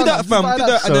 we'll In do that, pounds, fam. just Do like that,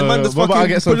 that. and then man just So, what about I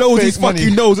fucking get some blows his fake money?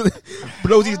 fucking nose,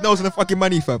 blows his nose in the fucking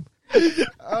money, fam.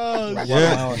 Oh,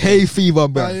 Yeah, hay fever,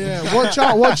 bro. yeah.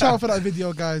 Watch out for that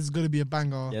video, guys. It's gonna be a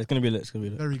banger. Yeah, it's gonna be lit.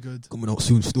 Very good. Coming out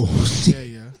soon, store.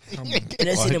 Yeah. Come on. In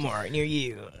a cinema near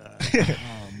you. Oh,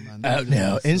 man. Out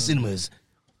now in cinemas.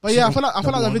 But yeah, I feel like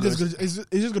that video goes. is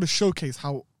just gonna showcase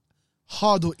how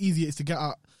hard or easy it is to get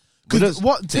out. But Because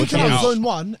that's- taking get out out. zone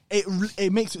 1,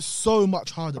 it makes it so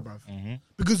much harder, bruv.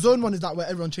 Because zone 1 is like where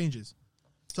everyone changes.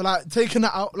 So like taking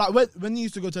that out, like when you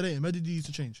used to go to Leighton, where did you used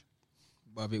to change?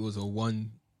 But it was a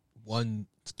one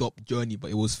stop journey,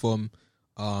 but it was from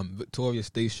Victoria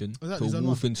Station Exactly, to zone one.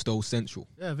 Walthamstow Central.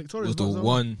 Yeah, It Victoria. was the zone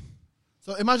one.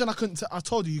 So imagine I told you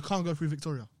told you can't go through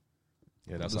Victoria,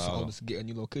 Yeah, that's I'll how. just get a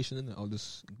new location in it. I'll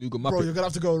just Google map bro. it. You're gonna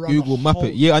have to go around. Google the map whole-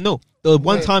 it. Yeah, I know. There's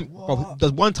one Wait, time. what? Bro,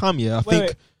 there's one time. Yeah, I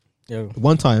think Yeah.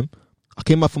 one time I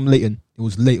came back from Leighton. It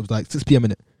was late. It was like 6 p.m.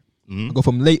 in it. I go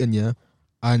from Leighton, yeah,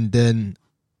 and then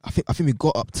I think we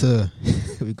got up to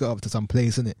some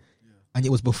place in it, and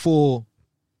it was before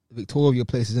the Victoria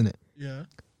places in it. Yeah.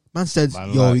 Man said,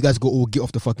 Man, "Yo, like- you guys got all get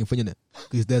off the fucking thing in it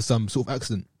because there's some sort of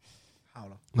accident." How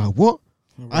long? Like what?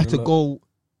 I had to go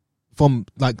from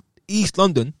like East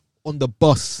London on the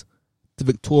bus to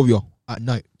Victoria at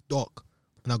night, dark,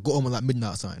 and I got home at like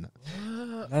midnight or something.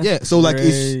 Yeah, so like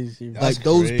it's it's like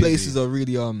those crazy. places are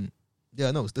really yeah,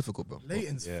 no, it's difficult, bro.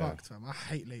 Leighton's Yeah. fucked, fam. I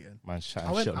hate Leighton. Man, chatting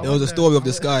I went- shit. I There was a there, story of I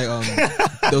this went-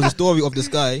 guy. There was a story of this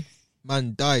guy.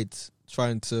 Man died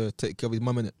trying to take care of his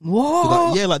mum in it.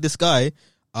 What? Like this guy.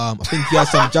 I think he had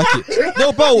some jacket.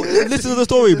 No, bro, listen to the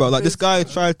story, bro. Like this guy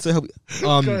tried to help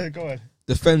Go ahead.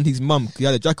 defend his mum. He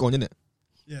had a jacket on in it,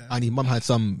 Yeah. and his mum had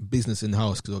some business in the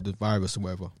house because of the virus or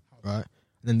whatever, right?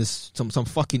 And then this some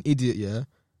fucking idiot,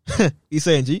 yeah. He's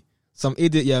saying, G, some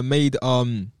idiot, yeah, made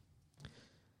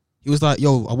he was like,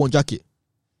 yo, I want jacket.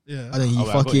 Yeah. And then he Oh, wait,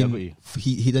 I got you, I got fucking you.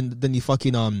 he then he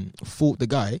fucking fought the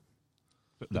guy.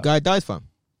 The That- guy died, fam.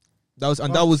 That was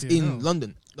Fucking in hell.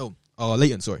 London. No,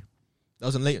 Leighton, sorry. That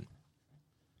was in Leighton.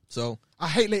 So I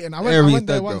hate Leighton. I Area went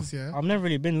there dead, bro. once, yeah. I've never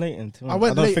really been late into. I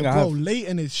went don't Leighton, think I bro. have.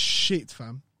 Leighton is shit,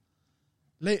 fam.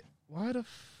 Why the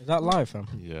Is that live, fam?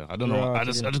 Yeah, I don't know. Yeah, I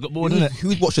just yeah. got bored in it.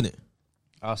 who's watching it?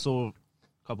 I saw a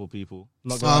couple people.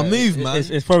 Not gonna lie. Move, man.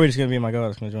 It's probably just gonna be my girl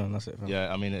that's gonna join. That's it, fam.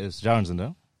 Yeah, I mean, it is Jaren's in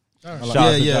there. Darren. Like- Yeah,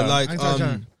 out to yeah, Jared. like Thanks,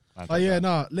 Jared. Oh yeah,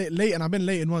 no, Leighton. I've been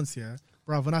Leighton once, yeah,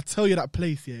 bro. When I tell you that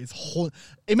place, yeah, it's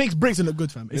it makes Brixton look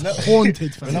good, fam. It's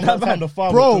haunted, fam. Remember how the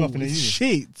fireworks Bro, went off in the it's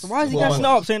uni? shit. So why is he What? gassing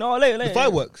up saying, "Oh, later, the later"?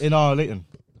 fireworks. In our Leighton.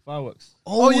 The fireworks.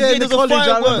 Oh yeah, there's the a college, I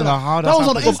fireworks. remember how that was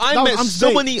on happened.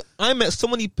 Insta. I met so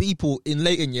many people in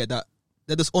Leighton, yeah, that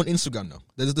they're just on Instagram now.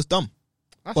 They're just dumb.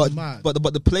 That's But mad.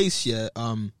 but the place, yeah,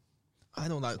 I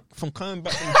don't like from coming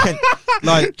back from Kent,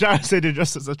 like Jaren said he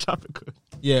dressed as a traffic code.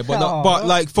 yeah, but Oh. but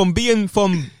like from being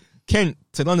from Kent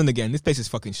to London again, this place is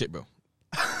fucking shit, bro.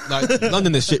 Like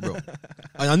London is shit, bro.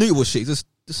 And I knew it was shit. It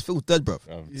just feels dead, bro.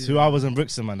 2 hours in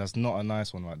Brixton, man. That's not a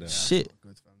nice one right there. Shit.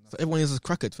 Good, fam. So everyone is a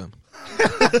crackhead, fam.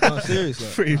 No, serious,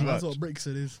 like. Pretty That's much. what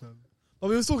Brixton is, fam. But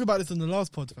we was talking about this in the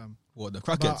last pod, fam. What, the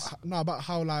crackheads? About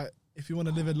how, like, if you want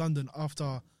to live in London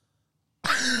after...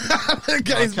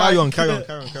 Carry on.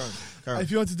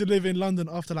 If you wanted to live in London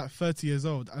after, like, 30 years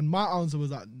old. And my answer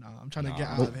was like, nah, I'm trying to get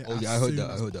out of here Oh, yeah, as I heard soon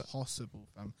that, as possible,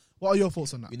 fam. What are your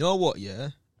thoughts on that? You know what, yeah?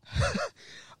 I was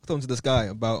talking to this guy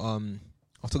about,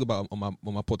 I'll talk about on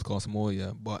my podcast more,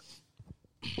 yeah, but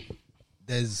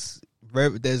there's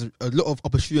a lot of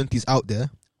opportunities out there,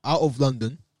 out of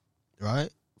London, right,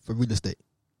 for real estate.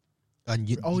 And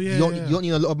you don't need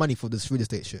a lot of money for this real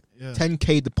estate shit. Yeah.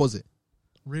 10K deposit.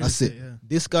 Real That's estate, it. yeah.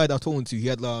 This guy that I was talking to, he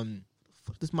had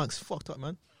this mic's fucked up,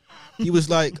 man. He was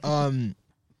like,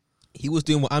 he was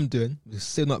doing what I'm doing, was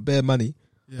saving up bare money,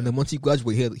 and then once he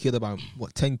graduated, he had about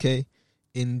 10K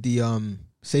in the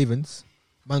savings.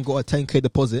 Man got a 10K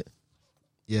deposit,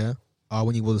 yeah.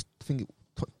 When he was, I think,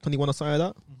 21 or something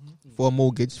like that, for a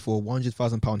mortgage for a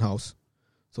 £100,000 house.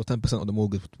 So 10% of the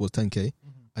mortgage was 10K,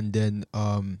 and then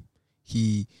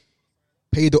he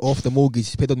paid it off the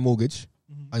mortgage. He paid on the mortgage.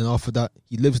 And then after that,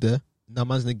 he lives there. Now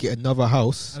man's going to get another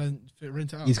house. And then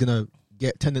rent it out. He's going to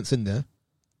get tenants in there.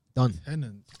 Done.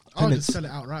 Tenants. I'll just sell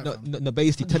it outright. No,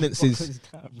 basically, tenants is...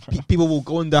 people will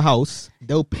go in the house.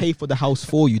 They'll pay for the house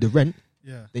for you, the rent.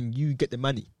 Yeah. Then you get the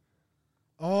money.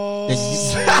 Oh.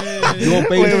 You're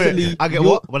basically... Wait. I get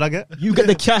what? What I get? You get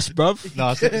the cash, bruv. No,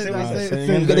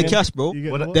 You get the cash, bro.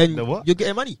 Then what? you're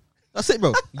getting money. That's it,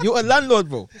 bro. You're a landlord,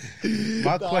 bro.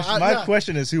 My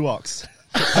question is, who asks?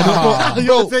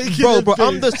 Bro,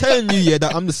 I'm just telling you, yeah,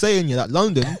 that I'm just saying, yeah, that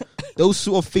London, those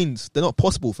sort of things, they're not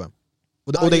possible, fam.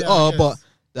 Or they are, but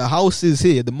the house is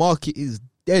here, the market is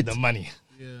dead. The money.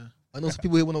 Yeah. I know some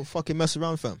people here want to fucking mess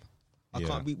around, fam. I Yeah.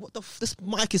 can't be. This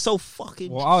mic is so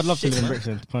fucking. Well, I would love to shit, live in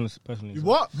man. Brixton, personally.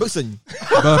 What? Listen,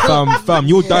 fam,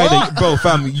 you'll die in a, bro,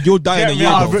 fam, you'll die in a year,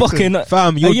 I bro. fucking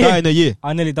Fam, you'll die in a year.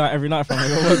 I nearly die every night from it.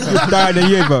 You'll die in a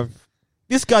year, bro.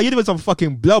 This guy, you live in some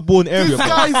fucking bloodborne area, This bro.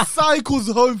 guy cycles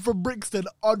home from Brixton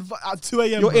at 2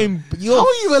 a.m. You're bro. in. How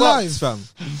are you alive? fam?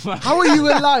 How are you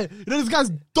alive? You know, this guy's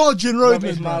dodging Bro, it's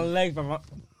roadmen, my bro. leg, bro.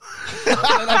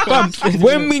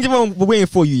 When me and Javon were waiting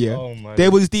for you, yeah, Oh my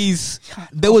there was these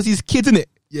kids in it.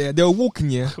 Yeah, they were walking,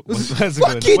 yeah. That's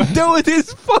Fucking, good. there was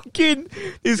this fucking,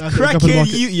 this That's a couple cracking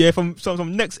market. youth, yeah, from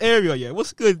some next area, yeah.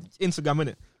 What's good Instagram,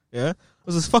 innit? Yeah. There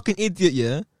was this fucking idiot,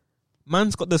 yeah.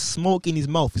 Man's got the smoke in his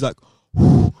mouth. He's like,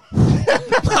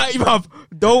 like, bruv,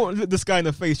 don't look this guy in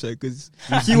the face, yeah, because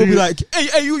he will be like,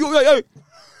 hey, you, hey.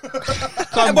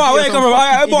 Hey, boy, where you come from?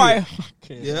 Hey, boy.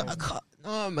 Yeah, I can't.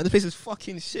 No, man, this place is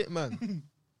fucking shit, man.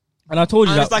 And I told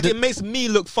you And that. it's like, it makes me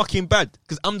look fucking bad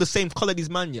because I'm the same colour as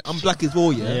man, yeah. I'm black as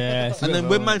well, yeah. Yeah, it's And a then bit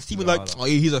when of man see me like, oh,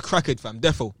 yeah, he's a crackhead, fam,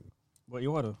 defo. What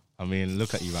you are though? I mean,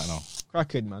 look at you right now.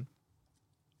 Crackhead, man.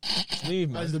 Leave,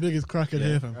 man. That's the biggest crackhead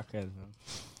here, fam. Okay,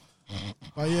 man.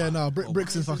 But yeah, no,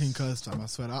 Brixton's fucking cursed, fam. I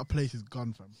swear, that place is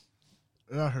gone, fam.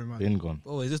 Man. Been gone.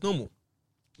 Oh, is this normal?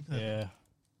 Yeah.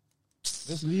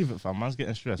 Just leave it, fam. Man's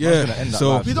getting stressed. Yeah, Man's gonna end that so-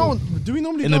 life. We don't. Do we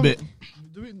normally In a come, bit.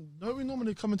 Don't we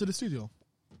normally come into the studio?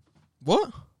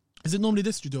 What? Is it normally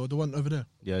this studio or the one over there?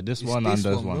 Yeah, this It's one this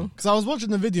and this one, one. bro. Because I was watching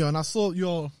the video and I saw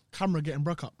your camera getting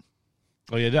broke up.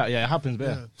 Oh yeah, it happens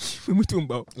there. What are we talking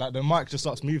about? Like the mic just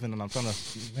starts moving and I'm trying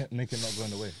to make it not go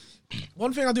in the way.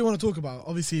 One thing I do want to talk about,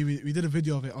 obviously, we did a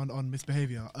video of it on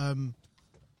Misbehaviour.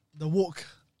 The walk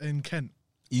in Kent.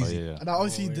 Easy. Oh, yeah. And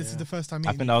obviously, this is the first time I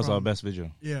meeting think you that was from- our best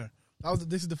video. Yeah.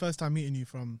 This is the first time meeting you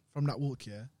from that walk,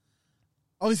 yeah.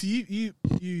 Obviously,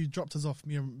 you dropped us off,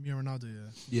 me and Ronaldo,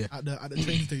 Yeah. at the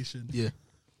train station. Yeah.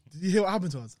 Did you hear what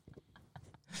happened to us,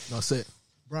 That's it.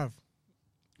 bruv?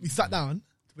 We sat down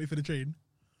to wait for the train.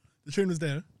 The train was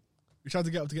there. We tried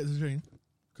to get up to get to the train.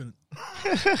 Couldn't.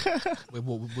 Wait,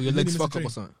 what, were your We legs nearly missed fuck the up or train.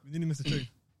 something? We nearly missed the train.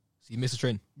 So you missed the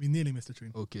train? We nearly missed the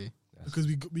train Okay. because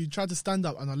we tried to stand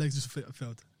up and our legs just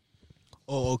failed.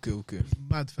 Oh, okay.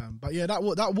 Mad, fam. But yeah, that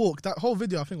walk, that whole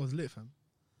video, I think was lit, fam.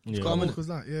 Yeah. Calm, That innit? walk was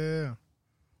like, yeah.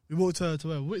 We walked to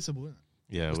where? Whitstable, innit?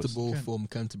 Yeah, it What's the was, ball Kent. from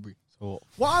Canterbury? so,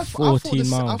 What I 14 thought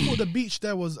miles. I thought the beach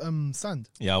there was sand.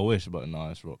 yeah, I wish, but no,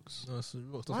 it's rocks. No, it's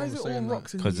rocks. That's Why what is I'm it saying, all like,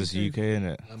 rocks in Because it's UK,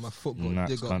 innit? my foot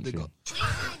Nice got dig country. up.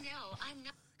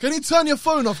 Can you turn your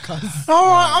phone off, cuz?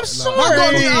 Alright, I'm I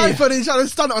got the iPhone and he's trying to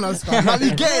stunt on us, fam. Like,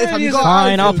 we get it, fam. You got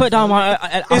Fine, I'll iPhone. put down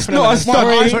my. It's not a stunt.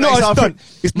 It's not a stunt.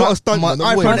 It's not a stunt. My man.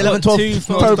 No way. iPhone 11, 12 Two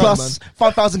Pro phones, Plus,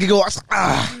 5,000 gigawatts.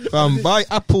 Ah. Fam, buy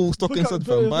Apple stock Put instead, up-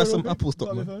 fam. put Buy up- some put up- Apple put stock,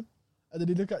 up your man. phone. And then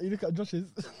you look at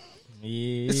Josh's.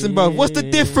 Listen, bro, what's the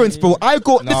difference, bro? Nah,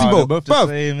 Listen, bro, they're both the bro,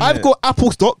 same, I've innit? got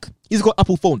Apple stock. He's got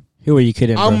Apple phone. Who are you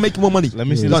kidding? I'm bro? making more money. Let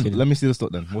me see Done. the, let me see the stock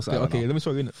then. What's that? Okay, let me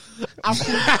show you it.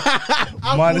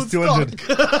 Minus 200.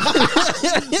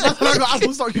 That's when I got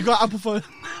Apple stock. You got Apple phone.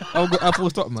 I'll go Apple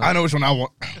stock, man. I know which one I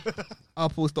want.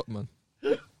 Apple stock, man.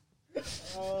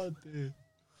 Oh dear.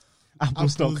 Apple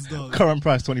stock. stock. Current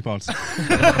price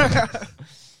 £20.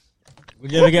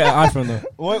 Would you ever get an iPhone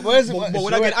though? Where is it? But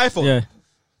would I get an iPhone? Yeah.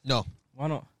 No. Why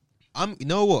not? You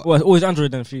know what? Well, it's always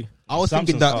Android then for you. I was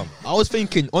thinking Samsung's that. calm. I was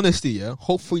thinking, honestly, yeah.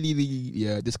 Hopefully,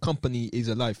 this company is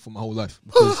alive for my whole life.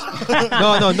 Because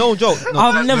no joke. No,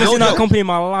 I've never no seen that joke. company in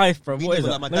my life, bro. Me What is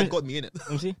neither, it? like, my dad got me in it. Let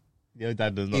me see. Your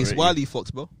dad does not It's rate Wiley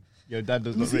Fox, bro. you. Your dad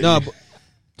does not rate No, you. but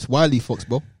it's Wiley Fox,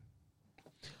 bro.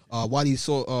 Wiley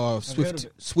saw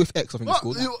Swift X, I think it's What?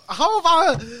 called. How have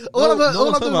I? All No, I've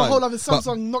no, done it's my whole alright. life is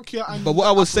Samsung, Nokia, and. But what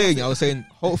I was saying,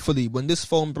 hopefully, when this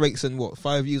phone breaks in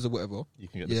 5 years or whatever, You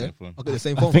can get the yeah, same phone. I'll get the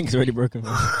same I phone. think it's already broken.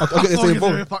 bro. I'll get the same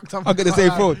phone. phone. I'll get the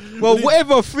same phone. Well,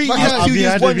 whatever, 3 But years, yeah, 2 I'll years,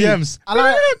 behind 1 the year. VMs.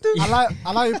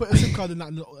 I like you put a SIM card in that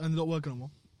and not working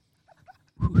anymore.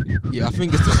 Yeah, I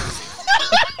think it's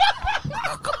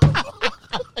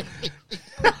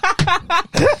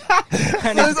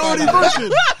So it's already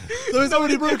broken. So it's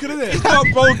already broken, isn't it? not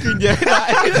broken yet.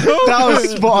 That was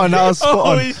spot on. That was spot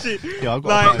on. Holy shit. Yeah, I've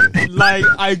got a phone. Like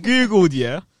I googled,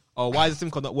 yeah. Oh, why is the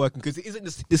SIM card not working? Because it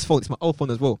isn't this phone; it's my old phone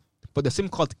as well. But the SIM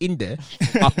card's in there.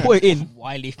 I put it in.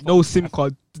 Wiley. No SIM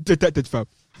card detected, fam.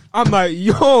 I'm like,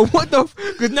 yo, what the?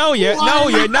 Because now,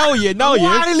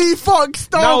 Wiley Fox,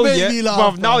 don't make me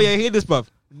laugh. bruv. Now, hear this, bruv.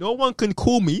 No one can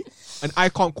call me, and I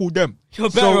can't call them. You're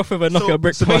better off with a Nokia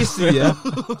brick. So phone. basically, yeah.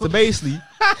 So basically,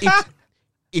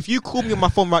 if you call me on my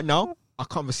phone right now, I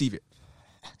can't receive it.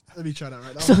 Let me try that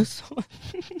right now. So-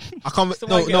 I can't. So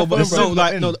why get a phone,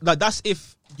 bro? Like that's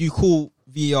if you call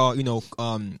via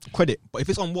credit. But if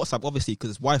it's on WhatsApp, obviously because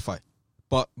it's Wi-Fi.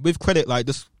 But with credit, like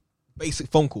this basic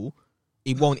phone call,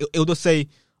 it won't. It'll just say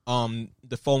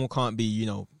the phone can't be.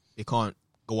 It can't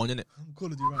go on in it. I'm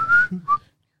calling you right now.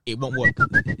 It won't work.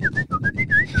 Put on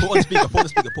the speaker. Put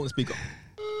on the speaker.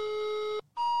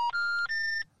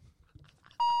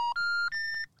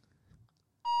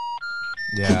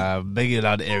 Yeah, beg you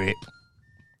loud, Eric.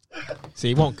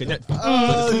 See, it won't connect. But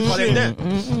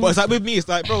it's like with me, it's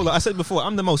like, bro, like I said before,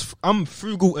 I'm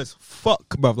frugal as fuck,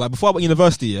 bro. Like before I went to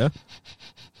university, yeah,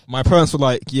 my parents were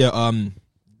like, yeah,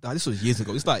 this was years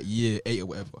ago. It's like year 8 or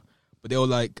whatever. But they were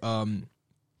like,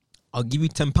 I'll give you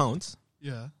 £10,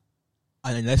 Yeah,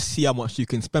 and then let's see how much you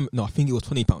can spend. No, I think it was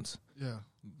 £20. yeah.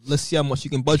 Let's see how much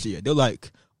you can budget. Yeah. They're like,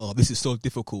 oh, this is so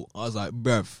difficult. I was like,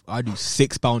 bruv, I do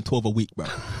 £6.12 a week, bro.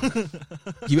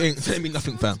 You ain't telling me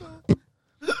nothing, fam.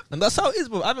 And that's how it is,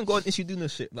 bro. I haven't got an issue doing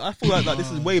this shit. Like, I feel like this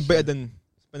is way better than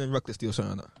spending recklessly or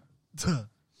something like that.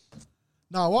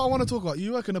 Now, what I want to talk about,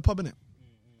 you work in a pub, innit?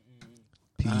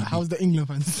 How's the England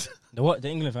fans? The what? The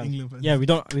England fans. England fans. Yeah, we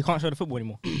can't show the football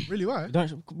anymore. Really, why? We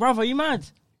don't. Bruv, are you mad?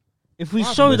 If we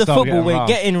What show happened? the Start football, getting we're rough.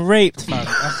 getting raped, fam.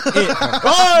 That's it. fam.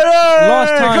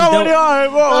 Last time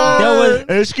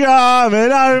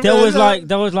there was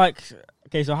there like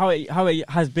okay, so how it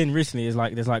has been recently is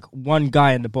like there's like one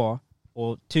guy in the bar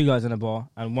or two guys in the bar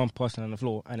and one person on the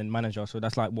floor and then manager. So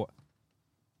that's like what?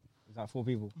 Is that 4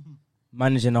 people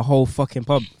managing a whole fucking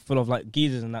pub full of like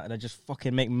geezers and that just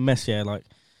fucking make mess here. Like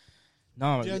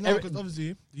no, Yeah, no, because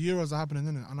obviously the Euros are happening,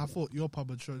 innit? And I thought your pub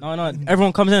would show. no.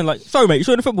 Everyone comes in like, sorry mate, you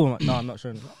showing the football? I'm like, no, I'm not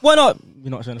showing. Why not?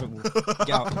 You're not showing the football.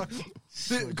 Get out.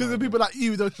 Because the people like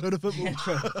you don't show the football.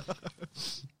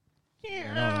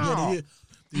 Yeah,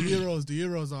 the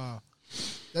Euros are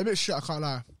they're a bit shit. I can't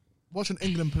lie. Watching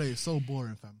England play is so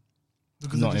boring, fam.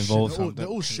 Because Not they're just involved, shit. fam. They're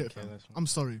all shit, fam. I'm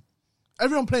sorry.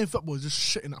 Everyone playing football is just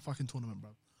shit in that fucking tournament,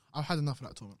 bro. I've had enough of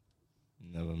that tournament.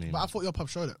 Never mean. But I thought your pub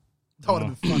showed it. That would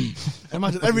have been fun.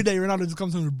 Imagine every day Ronaldo just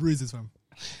comes home with bruises, fam.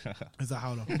 Is that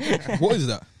howler? What is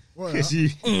that? What It's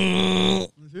is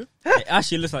you. It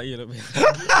actually looks like you a little bit.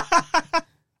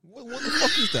 What the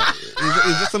fuck is that?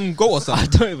 Is that some goat or I something?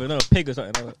 don't even know, a pig or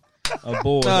something. Like a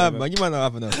ball. Or Nah, something. man, you might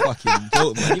not having a fucking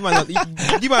joke, man.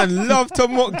 You might love to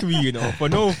mock me, for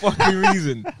no fucking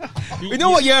reason. You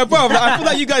know what, yeah, bro? Like, I feel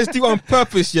like you guys do it on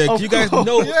purpose, yeah. 'Cause you guys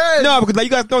know, Yeah. no, because like,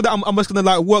 you guys know that I'm just gonna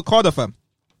like work harder, fam.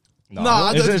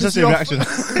 Nah, it's just your reaction. Yeah,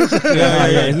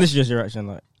 it's literally just your reaction.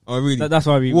 Like Oh, really? that's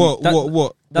why we. What?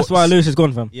 That's why Lewis is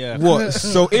gone, fam. Yeah. What?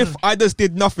 So if I just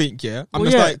did nothing, yeah, I'm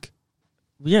Well, just yeah. like,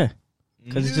 Yeah,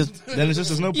 because it's just. Then it's just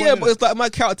there's no point. yeah, in but it. it's like my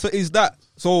character is that.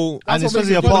 So And That's it's what because makes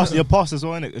your it fun, past, innit? your past as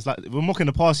well, innit? It's like we're mocking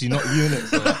the past, you're not you,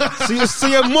 innit? so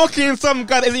you're mocking some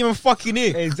guy that isn't even fucking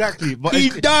here. Exactly. But He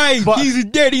it's- died. but- He's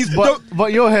dead. He's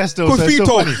but your hair still so it's so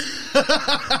Confito.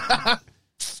 funny.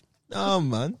 Oh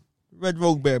man, Red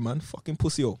Rogue Bear, man, fucking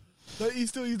pussy. Oh, Don't you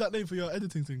still use that name for your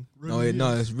editing thing? No,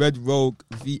 it's Red Rogue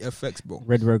VFX, bro.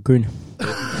 Red Raccoon.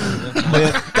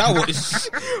 That was.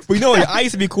 But you know what? I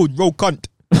used to be called Rogue Cunt.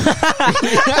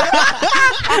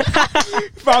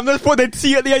 Fam, let's put the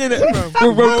T at the end of it.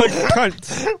 Rogue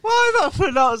Cunt. Why not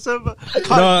pronounce him?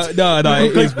 No,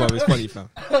 it is, bro. It's funny, fam.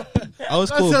 I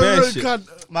was called bear shit.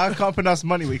 Man, I can't pronounce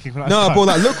money when you can pronounce No, cunt. bro,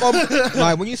 like look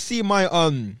like when you see my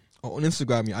on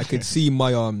Instagram, yeah, I can see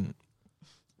my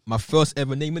my first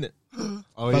ever name in it.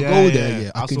 Oh, If I yeah, go yeah, there,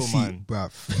 yeah. I can saw see, mine.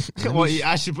 bruv. What, you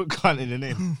actually put cunt in the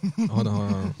name? Hold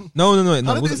on. No, it wasn't.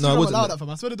 No, it allow wasn't. that, fam.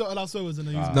 I swear they don't allow swears in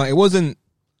the use. No, it wasn't.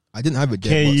 I didn't have it yet.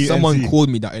 But K-U-N-T. someone called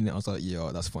me that in it. I was like, yeah,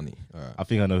 that's funny. Alright. I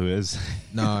think I know who it is.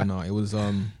 No, it was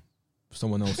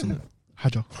someone else in it.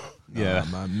 Haja. Yeah.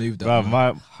 Man, move that. Bro,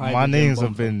 man. my names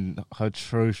have been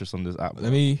atrocious on this app.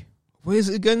 Let me. Where is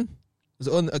it again? Is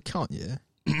it on the account? Yeah.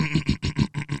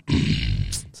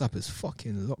 This app is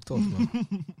fucking locked off,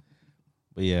 man.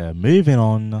 But yeah, moving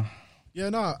on. Yeah,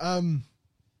 no.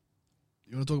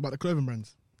 You want to talk about the clothing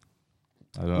brands?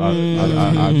 I don't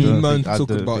Man, think- I talk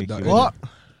don't about think that. you- What?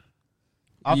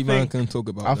 I You man think, can talk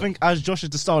about. I that. think as Josh is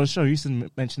the star of the show, you should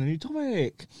mention a new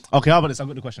topic. Okay, how about this? I've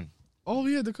got the question. Oh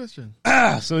yeah, the question.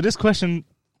 So this question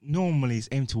normally is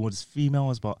aimed towards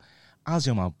females, but as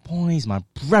you're my boys, my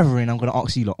brethren, I'm going to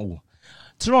ask you lot all.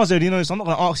 Toronto, do you know this? I'm not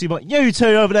going to ask you, but you two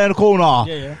over there in the corner.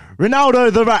 Yeah.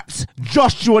 Ronaldo the Rapt,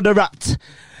 Joshua the Rapt.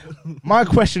 My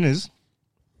question is,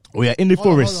 we are in the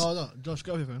forest. Hold on. Josh,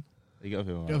 go here, fam. You go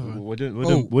for it, Go for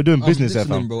man. it. We're doing I'm business here,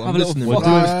 listening, fam. bro. Have I'm a little listening,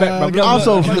 fucking bro. respect, bro. give I'm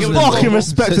so it- give it- fucking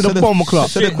respect to the bomber club.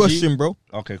 Say the question, bro.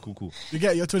 Okay, cool. You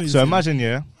get your 20s. So imagine,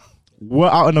 yeah, we're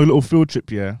out on a little field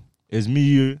trip, yeah. It's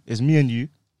me and you.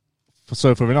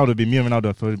 So for Ronaldo, it'd be me and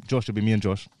Ronaldo. For Josh, it'd be me and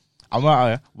Josh. I'm out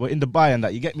here. We're in Dubai and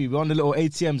that. You get me? We're on the little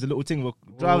ATMs, the little thing. We're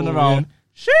driving around.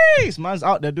 Sheesh, man's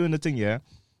out there doing the thing, yeah.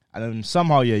 And then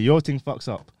somehow, yeah, your thing fucks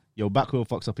up. Your back wheel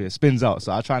fucks up here. It spins out.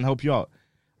 So I try and help you out.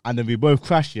 And then we both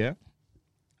crash, yeah.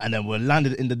 And then we're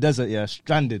landed in the desert, yeah,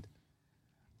 stranded.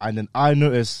 And then I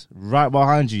notice right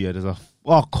behind you, yeah, there's a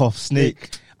fuck off snake.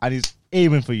 And he's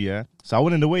aiming for you, yeah. So I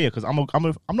went in the way, yeah, because I'm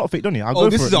not fake, don't you? I'll go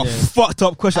This for is it. a fucked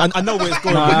up question. I know where it's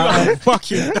going. But you are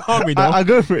fucking dummy, though. I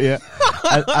go for it, yeah.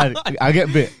 I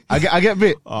get bit. I get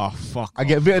bit. Oh fuck! I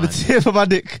get bit at the tip of my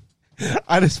dick.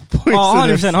 And it's points. Oh,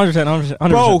 100%.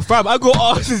 Bro, fam, I go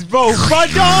ask this, bro.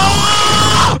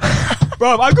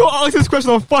 Bro, I go ask this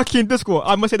question on fucking Discord.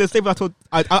 I'm gonna say the same thing I told.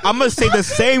 I'm gonna say the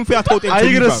same thing I told him. Are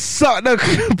you to gonna bruv. suck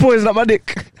the poison up my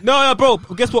dick? No, bro.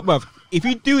 Guess what, bruv? If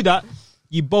you do that,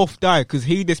 you both die. Cause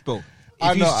hear this, bro.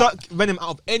 I If you know. suck venom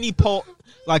out of any part,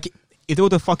 like if they were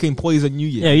to fucking poison you,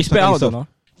 Yeah, you spit out though, no?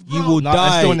 You will Nah, it's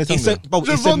die. still in the It's a, tongue, bro,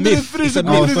 it's a myth. It's a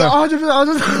myth.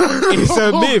 It's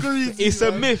a myth. It's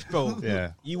a myth, bro.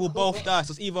 Yeah. You will both die.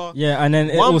 So it's either Yeah, and then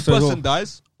it one also person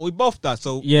dies or we both die.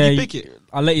 So yeah, you pick it.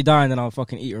 I'll let you die and then I'll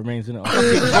fucking eat your remains, innit?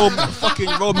 Fucking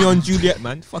Romeo and Juliet,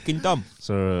 man. Fucking dumb.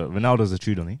 So Ronaldo's a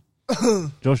true Donny.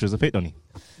 Josh is a fake Donny.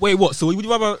 Wait, what? So would you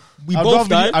rather we both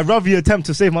die? I'd rather you attempt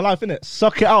to save my life, innit?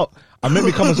 Suck it out. And make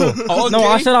me come as well. Oh, No, okay.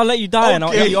 I said I'll let you die and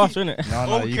I'll Okay. eat you after, innit?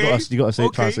 No, Okay. you gotta say,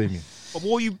 try and Okay. save me.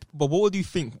 But what would you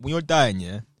think when you're dying?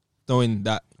 Yeah, knowing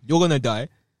that you're gonna die.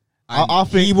 I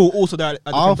think he will also die at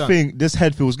the I same time. think this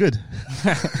head feels good.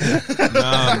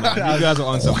 Nah, man. You guys are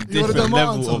on some You wanna different do my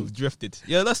level answer? of drifted.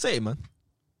 Yeah, let's say it, man.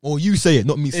 Or you say it,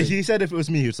 not me say If it. he said if it was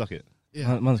me, he'd suck it.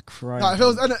 Yeah. Man's crying. Like, if it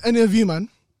was any of you, man.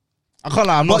 I can't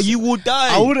lie. I'm not. But you will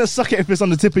die. I wouldn't suck it if it's on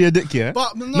the tip of your dick, yeah.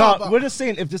 But no, No, but we're just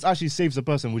saying if this actually saves a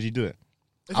person, would you do it?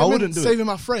 if I it wouldn't meant do it. saving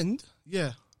my friend,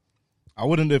 yeah. I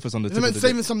wouldn't do it if it's on the If it tip of meant the dick.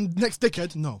 saving some next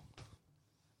dickhead, no.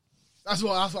 That's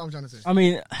what I'm trying to say. I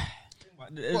mean,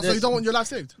 What, so you don't want your life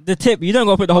saved? the tip, you don't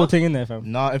gotta put the whole thing in there,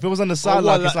 fam. Nah, if it was on the side,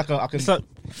 what, like it's like a, I can. So,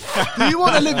 Do you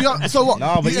want to live your... So what?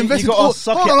 Nah, but you invested gotta all...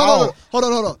 suck hold it on, out. Hold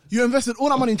on. You invested all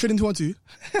that money in trading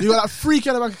 212. You got like 3K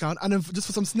in the bank account and then just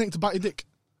for some snake to bite your dick.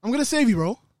 I'm going to save you,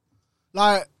 bro.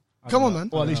 Like, come on, man.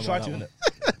 Or at least try to. innit?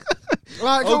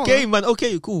 Like, come Okay, on, man.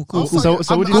 Okay, cool. I'll So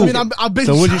suck it. would you? I mean, I've been...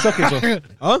 So would you suck it? Bro?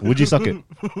 Huh? Would you suck it?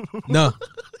 No.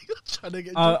 trying to get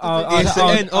It's I'll an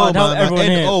help N-O, man. everyone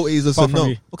here. N-O is a apart from no.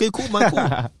 you. Okay, cool, man.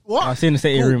 Cool. What? I'll see in the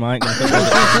state room, I ain't gonna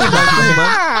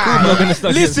I'm not gonna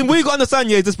suck Listen, what you got to understand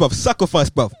here is this, bruv. Sacrifice,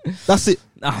 bruv. That's it.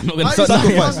 I'm not gonna Like, suck if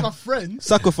sacrifice. that's my friend.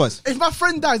 Sacrifice. If my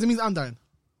friend dies, it means I'm dying.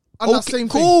 And that Okay, same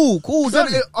thing. cool.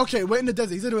 Then Then okay, we're in the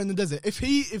desert. He said we're in the desert. If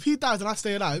he dies and I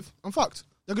stay alive, I'm fucked.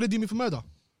 They're gonna do me for murder.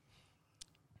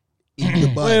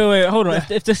 Wait, hold on.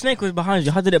 If the snake was behind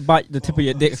you, how did it bite the tip of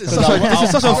your dick? This is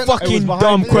such a fucking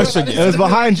dumb question. It was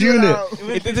behind you,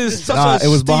 innit? It is such Nah, a it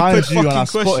was behind stupid you, and I fucking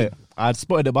spotted question. it. I had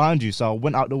spotted it behind you, so I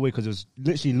went out the way because it was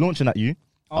literally launching at you.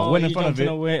 I went in front of it,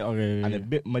 Okay. and it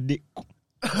bit my dick.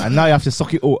 and now you have to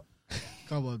suck it all.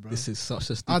 Come on, bro. This is such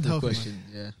a I'd stupid help you, question.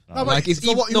 Yeah. No, but Like, it's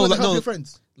so what? You no, want like, to help no, your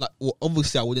friends? like, well,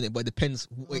 obviously I wouldn't, but it depends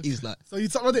what it is like. So you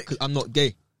suck my dick? Because I'm not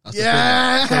gay. That's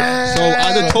Yeah. the thing. So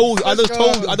I just told,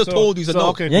 I just told you, so no.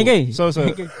 Okay, You ain't gay. So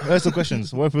there's the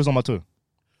questions. What if it was on my toe?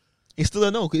 It's still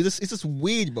a no. Cause it's just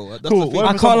weird, bro. That's Cool. the thing. What I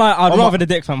if it's can't on- lie. I'd on my- rather the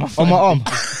dick, fam. On my arm,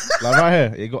 like right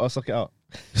here. You gotta suck it out.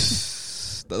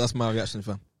 That's my reaction,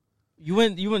 fam. You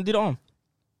wouldn't do the arm.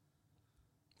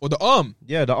 Or the arm.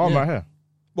 Yeah, the arm Yeah. right here.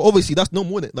 But obviously that's no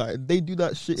more than like they do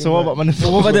that shit. So in, what like- about my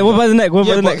What about the neck? What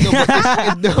Yeah, about the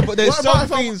but, neck? no, but there's What about some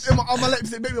if I'm things. on my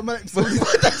lips? It make me on my lips.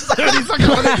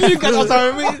 You guys are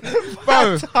telling me,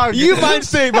 bro. You man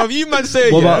say, bro. You man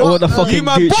say, What yeah. about what the fucking You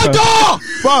man, future? brother,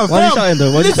 bro. Why are you shouting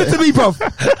though? Why are you Listen to me, bro.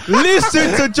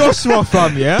 Listen to Joshua,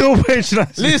 fam. Yeah. Don't mention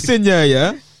that. Listen,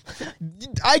 yeah.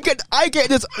 I get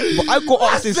this, but I got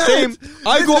asked the same.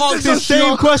 I got asked the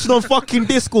same question on fucking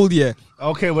Discord, yeah.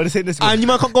 Okay, well, this ain't this. And you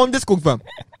man can't go on Discord, fam.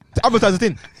 To advertise the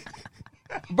thing.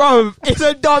 Bro,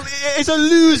 it's a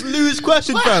lose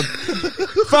question, fam.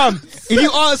 Fam,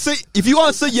 if you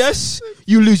answer yes,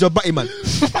 you lose your batty, man.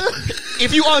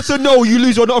 If you answer no, you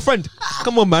lose, you're not a friend.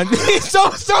 Come on, man. It's so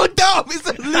dumb. It's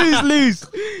a lose.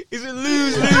 It's a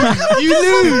lose.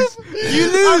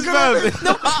 You lose, man.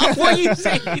 No, what are you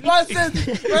saying? I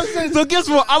said, So guess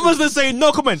what? I'm just gonna say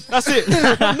no comment. That's it.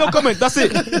 No comment. That's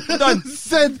it. Done.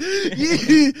 said,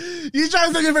 you try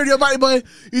to say your friend, you're batty boy.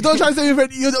 You don't try to say your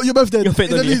friend, you're both dead. You're fit,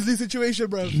 It's a don't you? lose situation,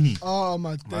 bro. Oh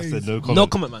my I days. said no comment. No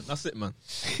comment, man. That's it, man.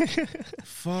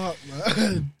 Fuck,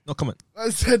 man. No comment. I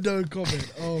said no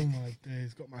comment. Oh my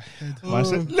days, got my head. I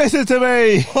said, listen to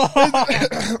me.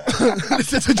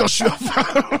 Listen to Joshua.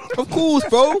 Of course,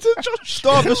 bro.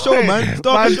 Start the show, man.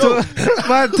 Start the show.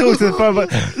 Man talks to the phone,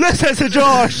 but listen to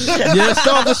Josh. Yeah,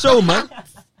 start the show, man.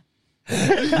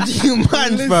 You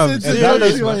man, fam. Listen to If that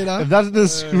Joshua, you know? if that's the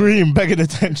scream begging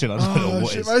attention, I don't know Oh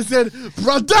what shit, is. I said,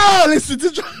 brother, listen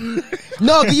to Joshua.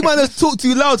 No, you man just talk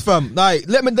too loud, fam. Like,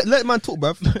 let man talk,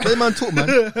 bruv. Let man talk, man.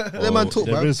 Let man talk,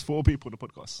 There bruv. is 4 people in the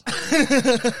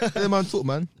podcast. Let man talk,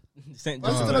 man. St. I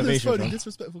John's still on his motivation, phone, fam. you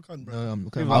disrespectful cunt, bro.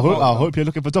 Okay. I hope you're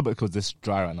looking for topic because it's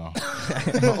dry right now.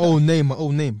 My old name. Man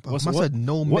What's- said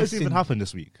no What has messing. even happened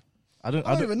this week? I don't.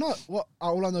 I don't even know. What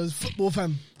all I know is football,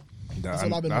 fam. That's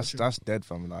all I've been watching. That's dead,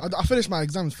 fam. Like, I finished my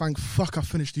exams. Thank fuck, I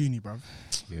finished uni, bro.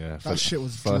 yeah, That shit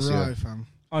was first dry, year. fam.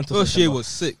 Until First year September. was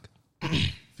sick.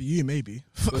 For you, maybe.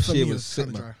 First For year me, was sick,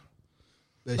 kinda man. dry.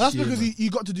 First That's year, because man. you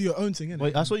got to do your own thing, innit?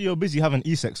 Wait, I saw you were busy having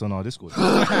e-sex on our Discord.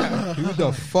 Who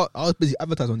the fuck? I was busy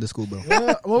advertising on this school, bro.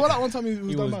 Yeah, well, that one time he was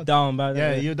He done was bad. down bad.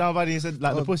 Yeah, you were down by the and said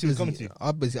like the pussy was coming to you. I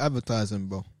was busy advertising,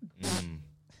 bro.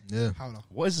 Yeah. How long?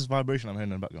 What is this vibration I'm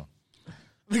hearing in the background?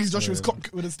 I think it's Joshua's cock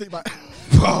with a stick back.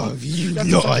 Bro, you have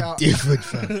to check it lot are out. different,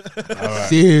 fam.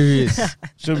 Serious.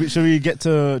 Should we get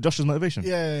to Josh's motivation?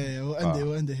 Yeah.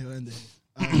 We'll end it here.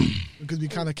 Because we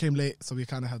kind of came late, so we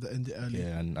kind of had to end it early.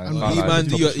 Yeah, and And can't You lie, man,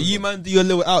 the topic do your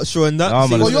little outro and that. Nah,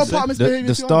 See man, what Well, you're I said? part of Misbehaviour the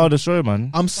too, star of the show,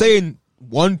 man. I'm saying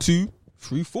 1, 2,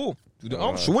 3, 4. Do the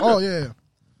outro. Oh, innit? yeah.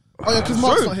 Because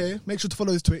Mark's Sorry. not here. Make sure to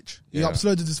follow his Twitch. He Yeah.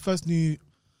 uploaded his first new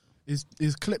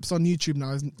his clips on YouTube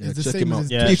now. It's the check same him as out.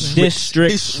 his Yeah, Twitch.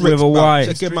 District with a Y.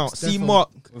 Check him out. Districts, See defo. Mark.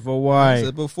 With a I Y.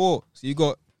 said before. So you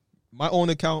got my own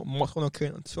account, Mark's own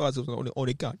account, and Charles' own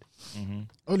account.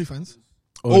 OnlyFans.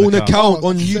 Own account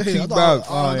on Yeah, YouTube, I bro.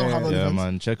 don't yeah, have Yeah, OnlyFans.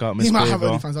 man. Check out He might have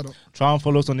Misbehaviour. OnlyFans. I don't. Try and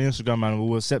follow us on the Instagram, man.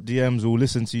 We'll accept DMs. We'll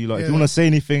listen to you. Like, if you Yeah. want to say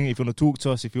anything, if you want to talk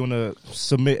to us, if you want to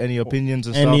submit any opinions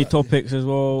and Any stuff, topics as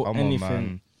well. come on, Anything.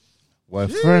 man. We're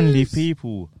friendly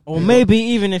people. Or maybe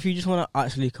even if you just want to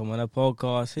actually come on a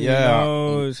podcast. Who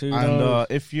knows? Who And knows?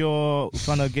 if you're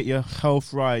trying to get your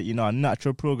health right, you know,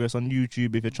 natural progress on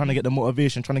YouTube, if you're trying to get the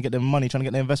motivation, trying to get the money, trying to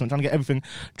get the investment, trying to get everything,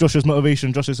 Joshua's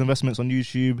motivation, Joshua's investments on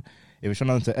YouTube. If you're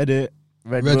trying to edit,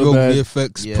 Red Red Road Robert.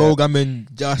 VFX, Yeah. programming,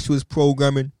 Joshua's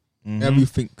programming, Mhm.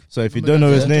 everything. So if you don't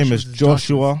know his Yeah, name, it's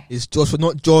Joshua. It's Joshua,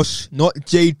 not Josh, not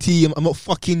JT. I'm not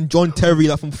fucking John Terry,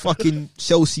 like from fucking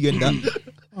Chelsea and that.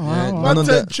 Yeah, none Man of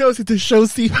turned that. Chelsea to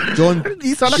Chelsea. John,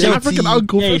 He sound like an JT. African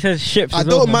uncle. Yeah, he says ships. I as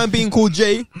well, don't man. mind being called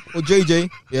J or JJ.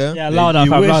 Yeah. Yeah, louder, You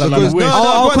fam, wish, louder, because louder. no,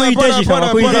 I'll call you Deji, fam. I'll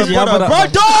call you Deji. How about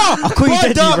that? Brother! I'll call you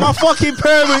Deji, Brother, bro. my fucking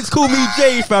parents call me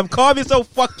J, fam. Calm yourself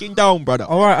fucking down, brother.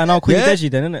 All right, and I'll call Yeah? you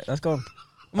Deji then, innit? Let's go.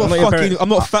 I'm not I'm not your fucking. parent. I'm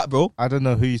not fat, bro. I don't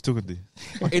know who he's talking to.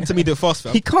 Intermediate fast,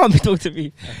 fam. He can't be talking to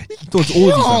me. Talk to all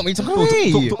these. can't fam. be talking Talk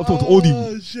to me. Talk to all these.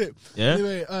 Oh shit. Yeah.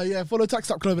 Anyway, follow Tax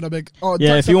Up Clothing, I beg. Oh,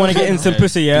 Yeah, Tax if you Up want to get Clothing. instant Yeah,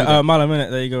 pussy, do yeah, that. Mal a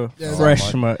minute. There you go. Yeah,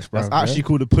 Fresh man. merch, bro. That's actually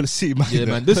called the pussy magnet. Yeah,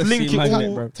 man. Just Pussy link it magnet,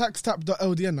 all. bro.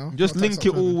 Taxtap.ldn now. Just Not link Tax it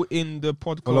Up Clothing. all in the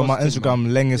podcast. Follow my thing, Instagram,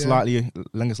 man. Lengus Yeah.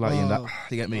 Lightly, and that. Oh.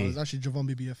 You get me? It's actually Javon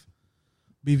BVF.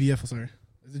 BVF, sorry.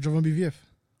 Is it Javon BVF?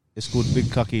 It's called Big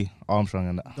Cocky Armstrong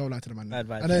and that. Don't lie to the man. Bad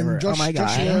vibes, And then yeah, Josh, oh my God.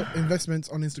 Joshua Investments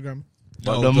on Instagram.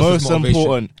 But No, the just most motivation.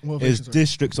 important Motivation, is sorry.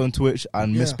 Districts on Twitch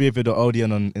and Yeah.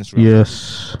 Misbehaviour.LDN on Instagram.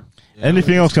 Yes.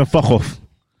 Anything else can fuck off.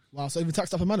 Wow, so even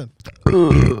taxed up a man.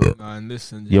 Man,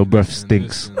 listen. Your breath listen,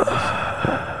 stinks. listen.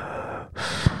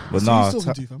 But So nah, who's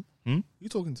talking to, fam? Hmm? You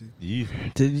talking to? you. I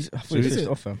thought you Is switched it?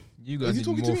 off, fam. You Is guys he need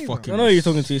talking to more me, fucking. I know you're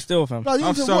talking to you still, fam. Bro, you need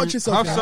Have to some- watch yourself. have yeah.